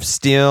 Yeah, I'd have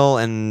Steele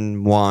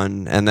and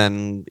 1, and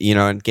then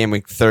in game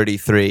week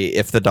 33,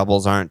 if the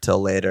doubles aren't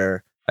till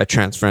later, I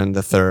transfer in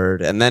the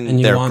 3rd, and then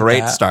they're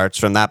great starts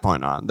from that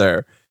point on.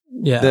 They're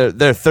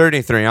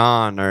 33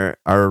 on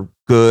are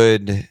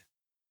good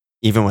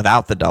even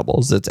without the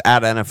doubles. It's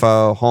at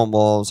NFO, home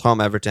Wolves, home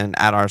Everton,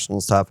 at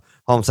Arsenal stuff,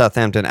 home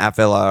Southampton, at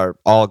Villa are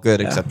all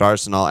good except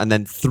Arsenal, and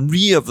then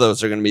 3 of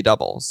those are going to be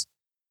doubles,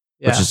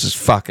 which is just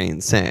fucking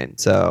insane.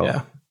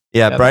 So.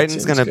 Yeah,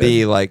 Brighton's going to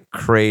be like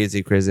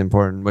crazy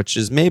important, which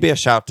is maybe a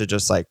shout to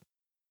just like,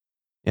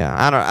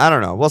 I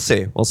don't know. We'll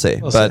see.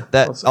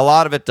 A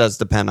lot of it does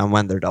depend on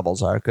when their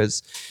doubles are.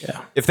 Because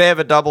if they have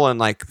a double in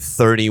like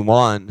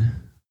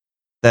 31,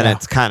 then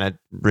it's kind of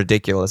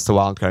ridiculous to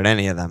wildcard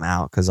any of them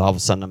out because all of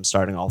a sudden I'm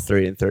starting all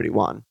 3 in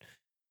 31.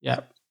 Yeah.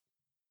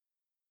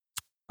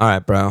 All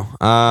right, bro.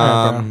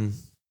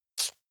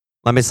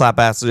 Let me slap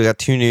ass. We got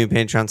 2 new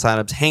Patreon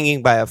signups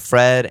hanging by a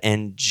Fred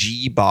and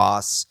G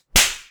Boss.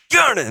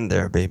 Get in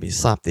there, baby.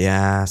 Slap the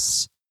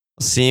ass.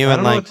 I'll see you in I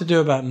don't know what to do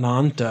about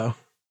Nanto.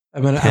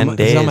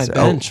 He's on my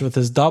bench with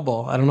his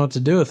double. I don't know what to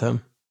do with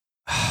him.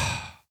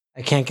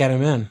 I can't get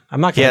him in. I'm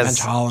not going to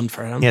bench Holland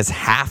for him. He has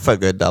half a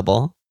good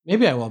double.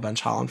 Maybe I will bench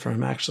Holland for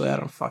him, actually. I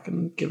don't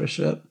fucking give a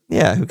shit.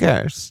 Yeah, who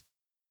cares?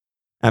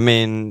 I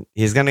mean,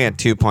 he's going to get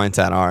 2 points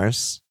at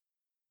ours.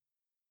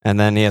 And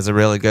then he has a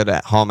really good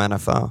at home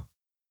NFO.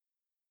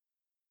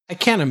 I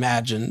can't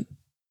imagine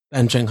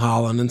benching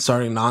Holland and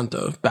starting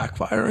Nanto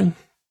backfiring.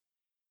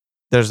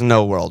 There's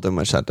no world in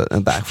which that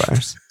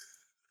backfires.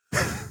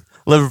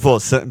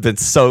 Liverpool's been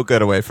so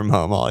good away from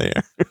home all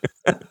year.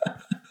 All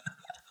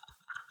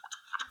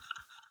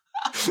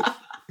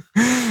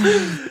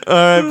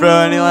right, bro.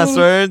 Any last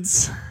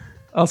words?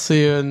 I'll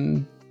see you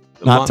in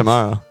not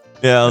tomorrow.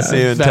 Yeah, I'll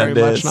see you in 10 days.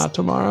 Very much not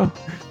tomorrow.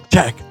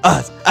 Check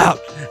us out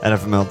at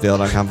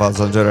FMLPL.com. Follow us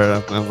on Twitter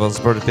at FMLPL.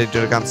 Support us at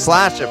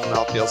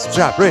patreon.com/FMLPL.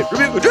 Subscribe, rate,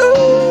 review.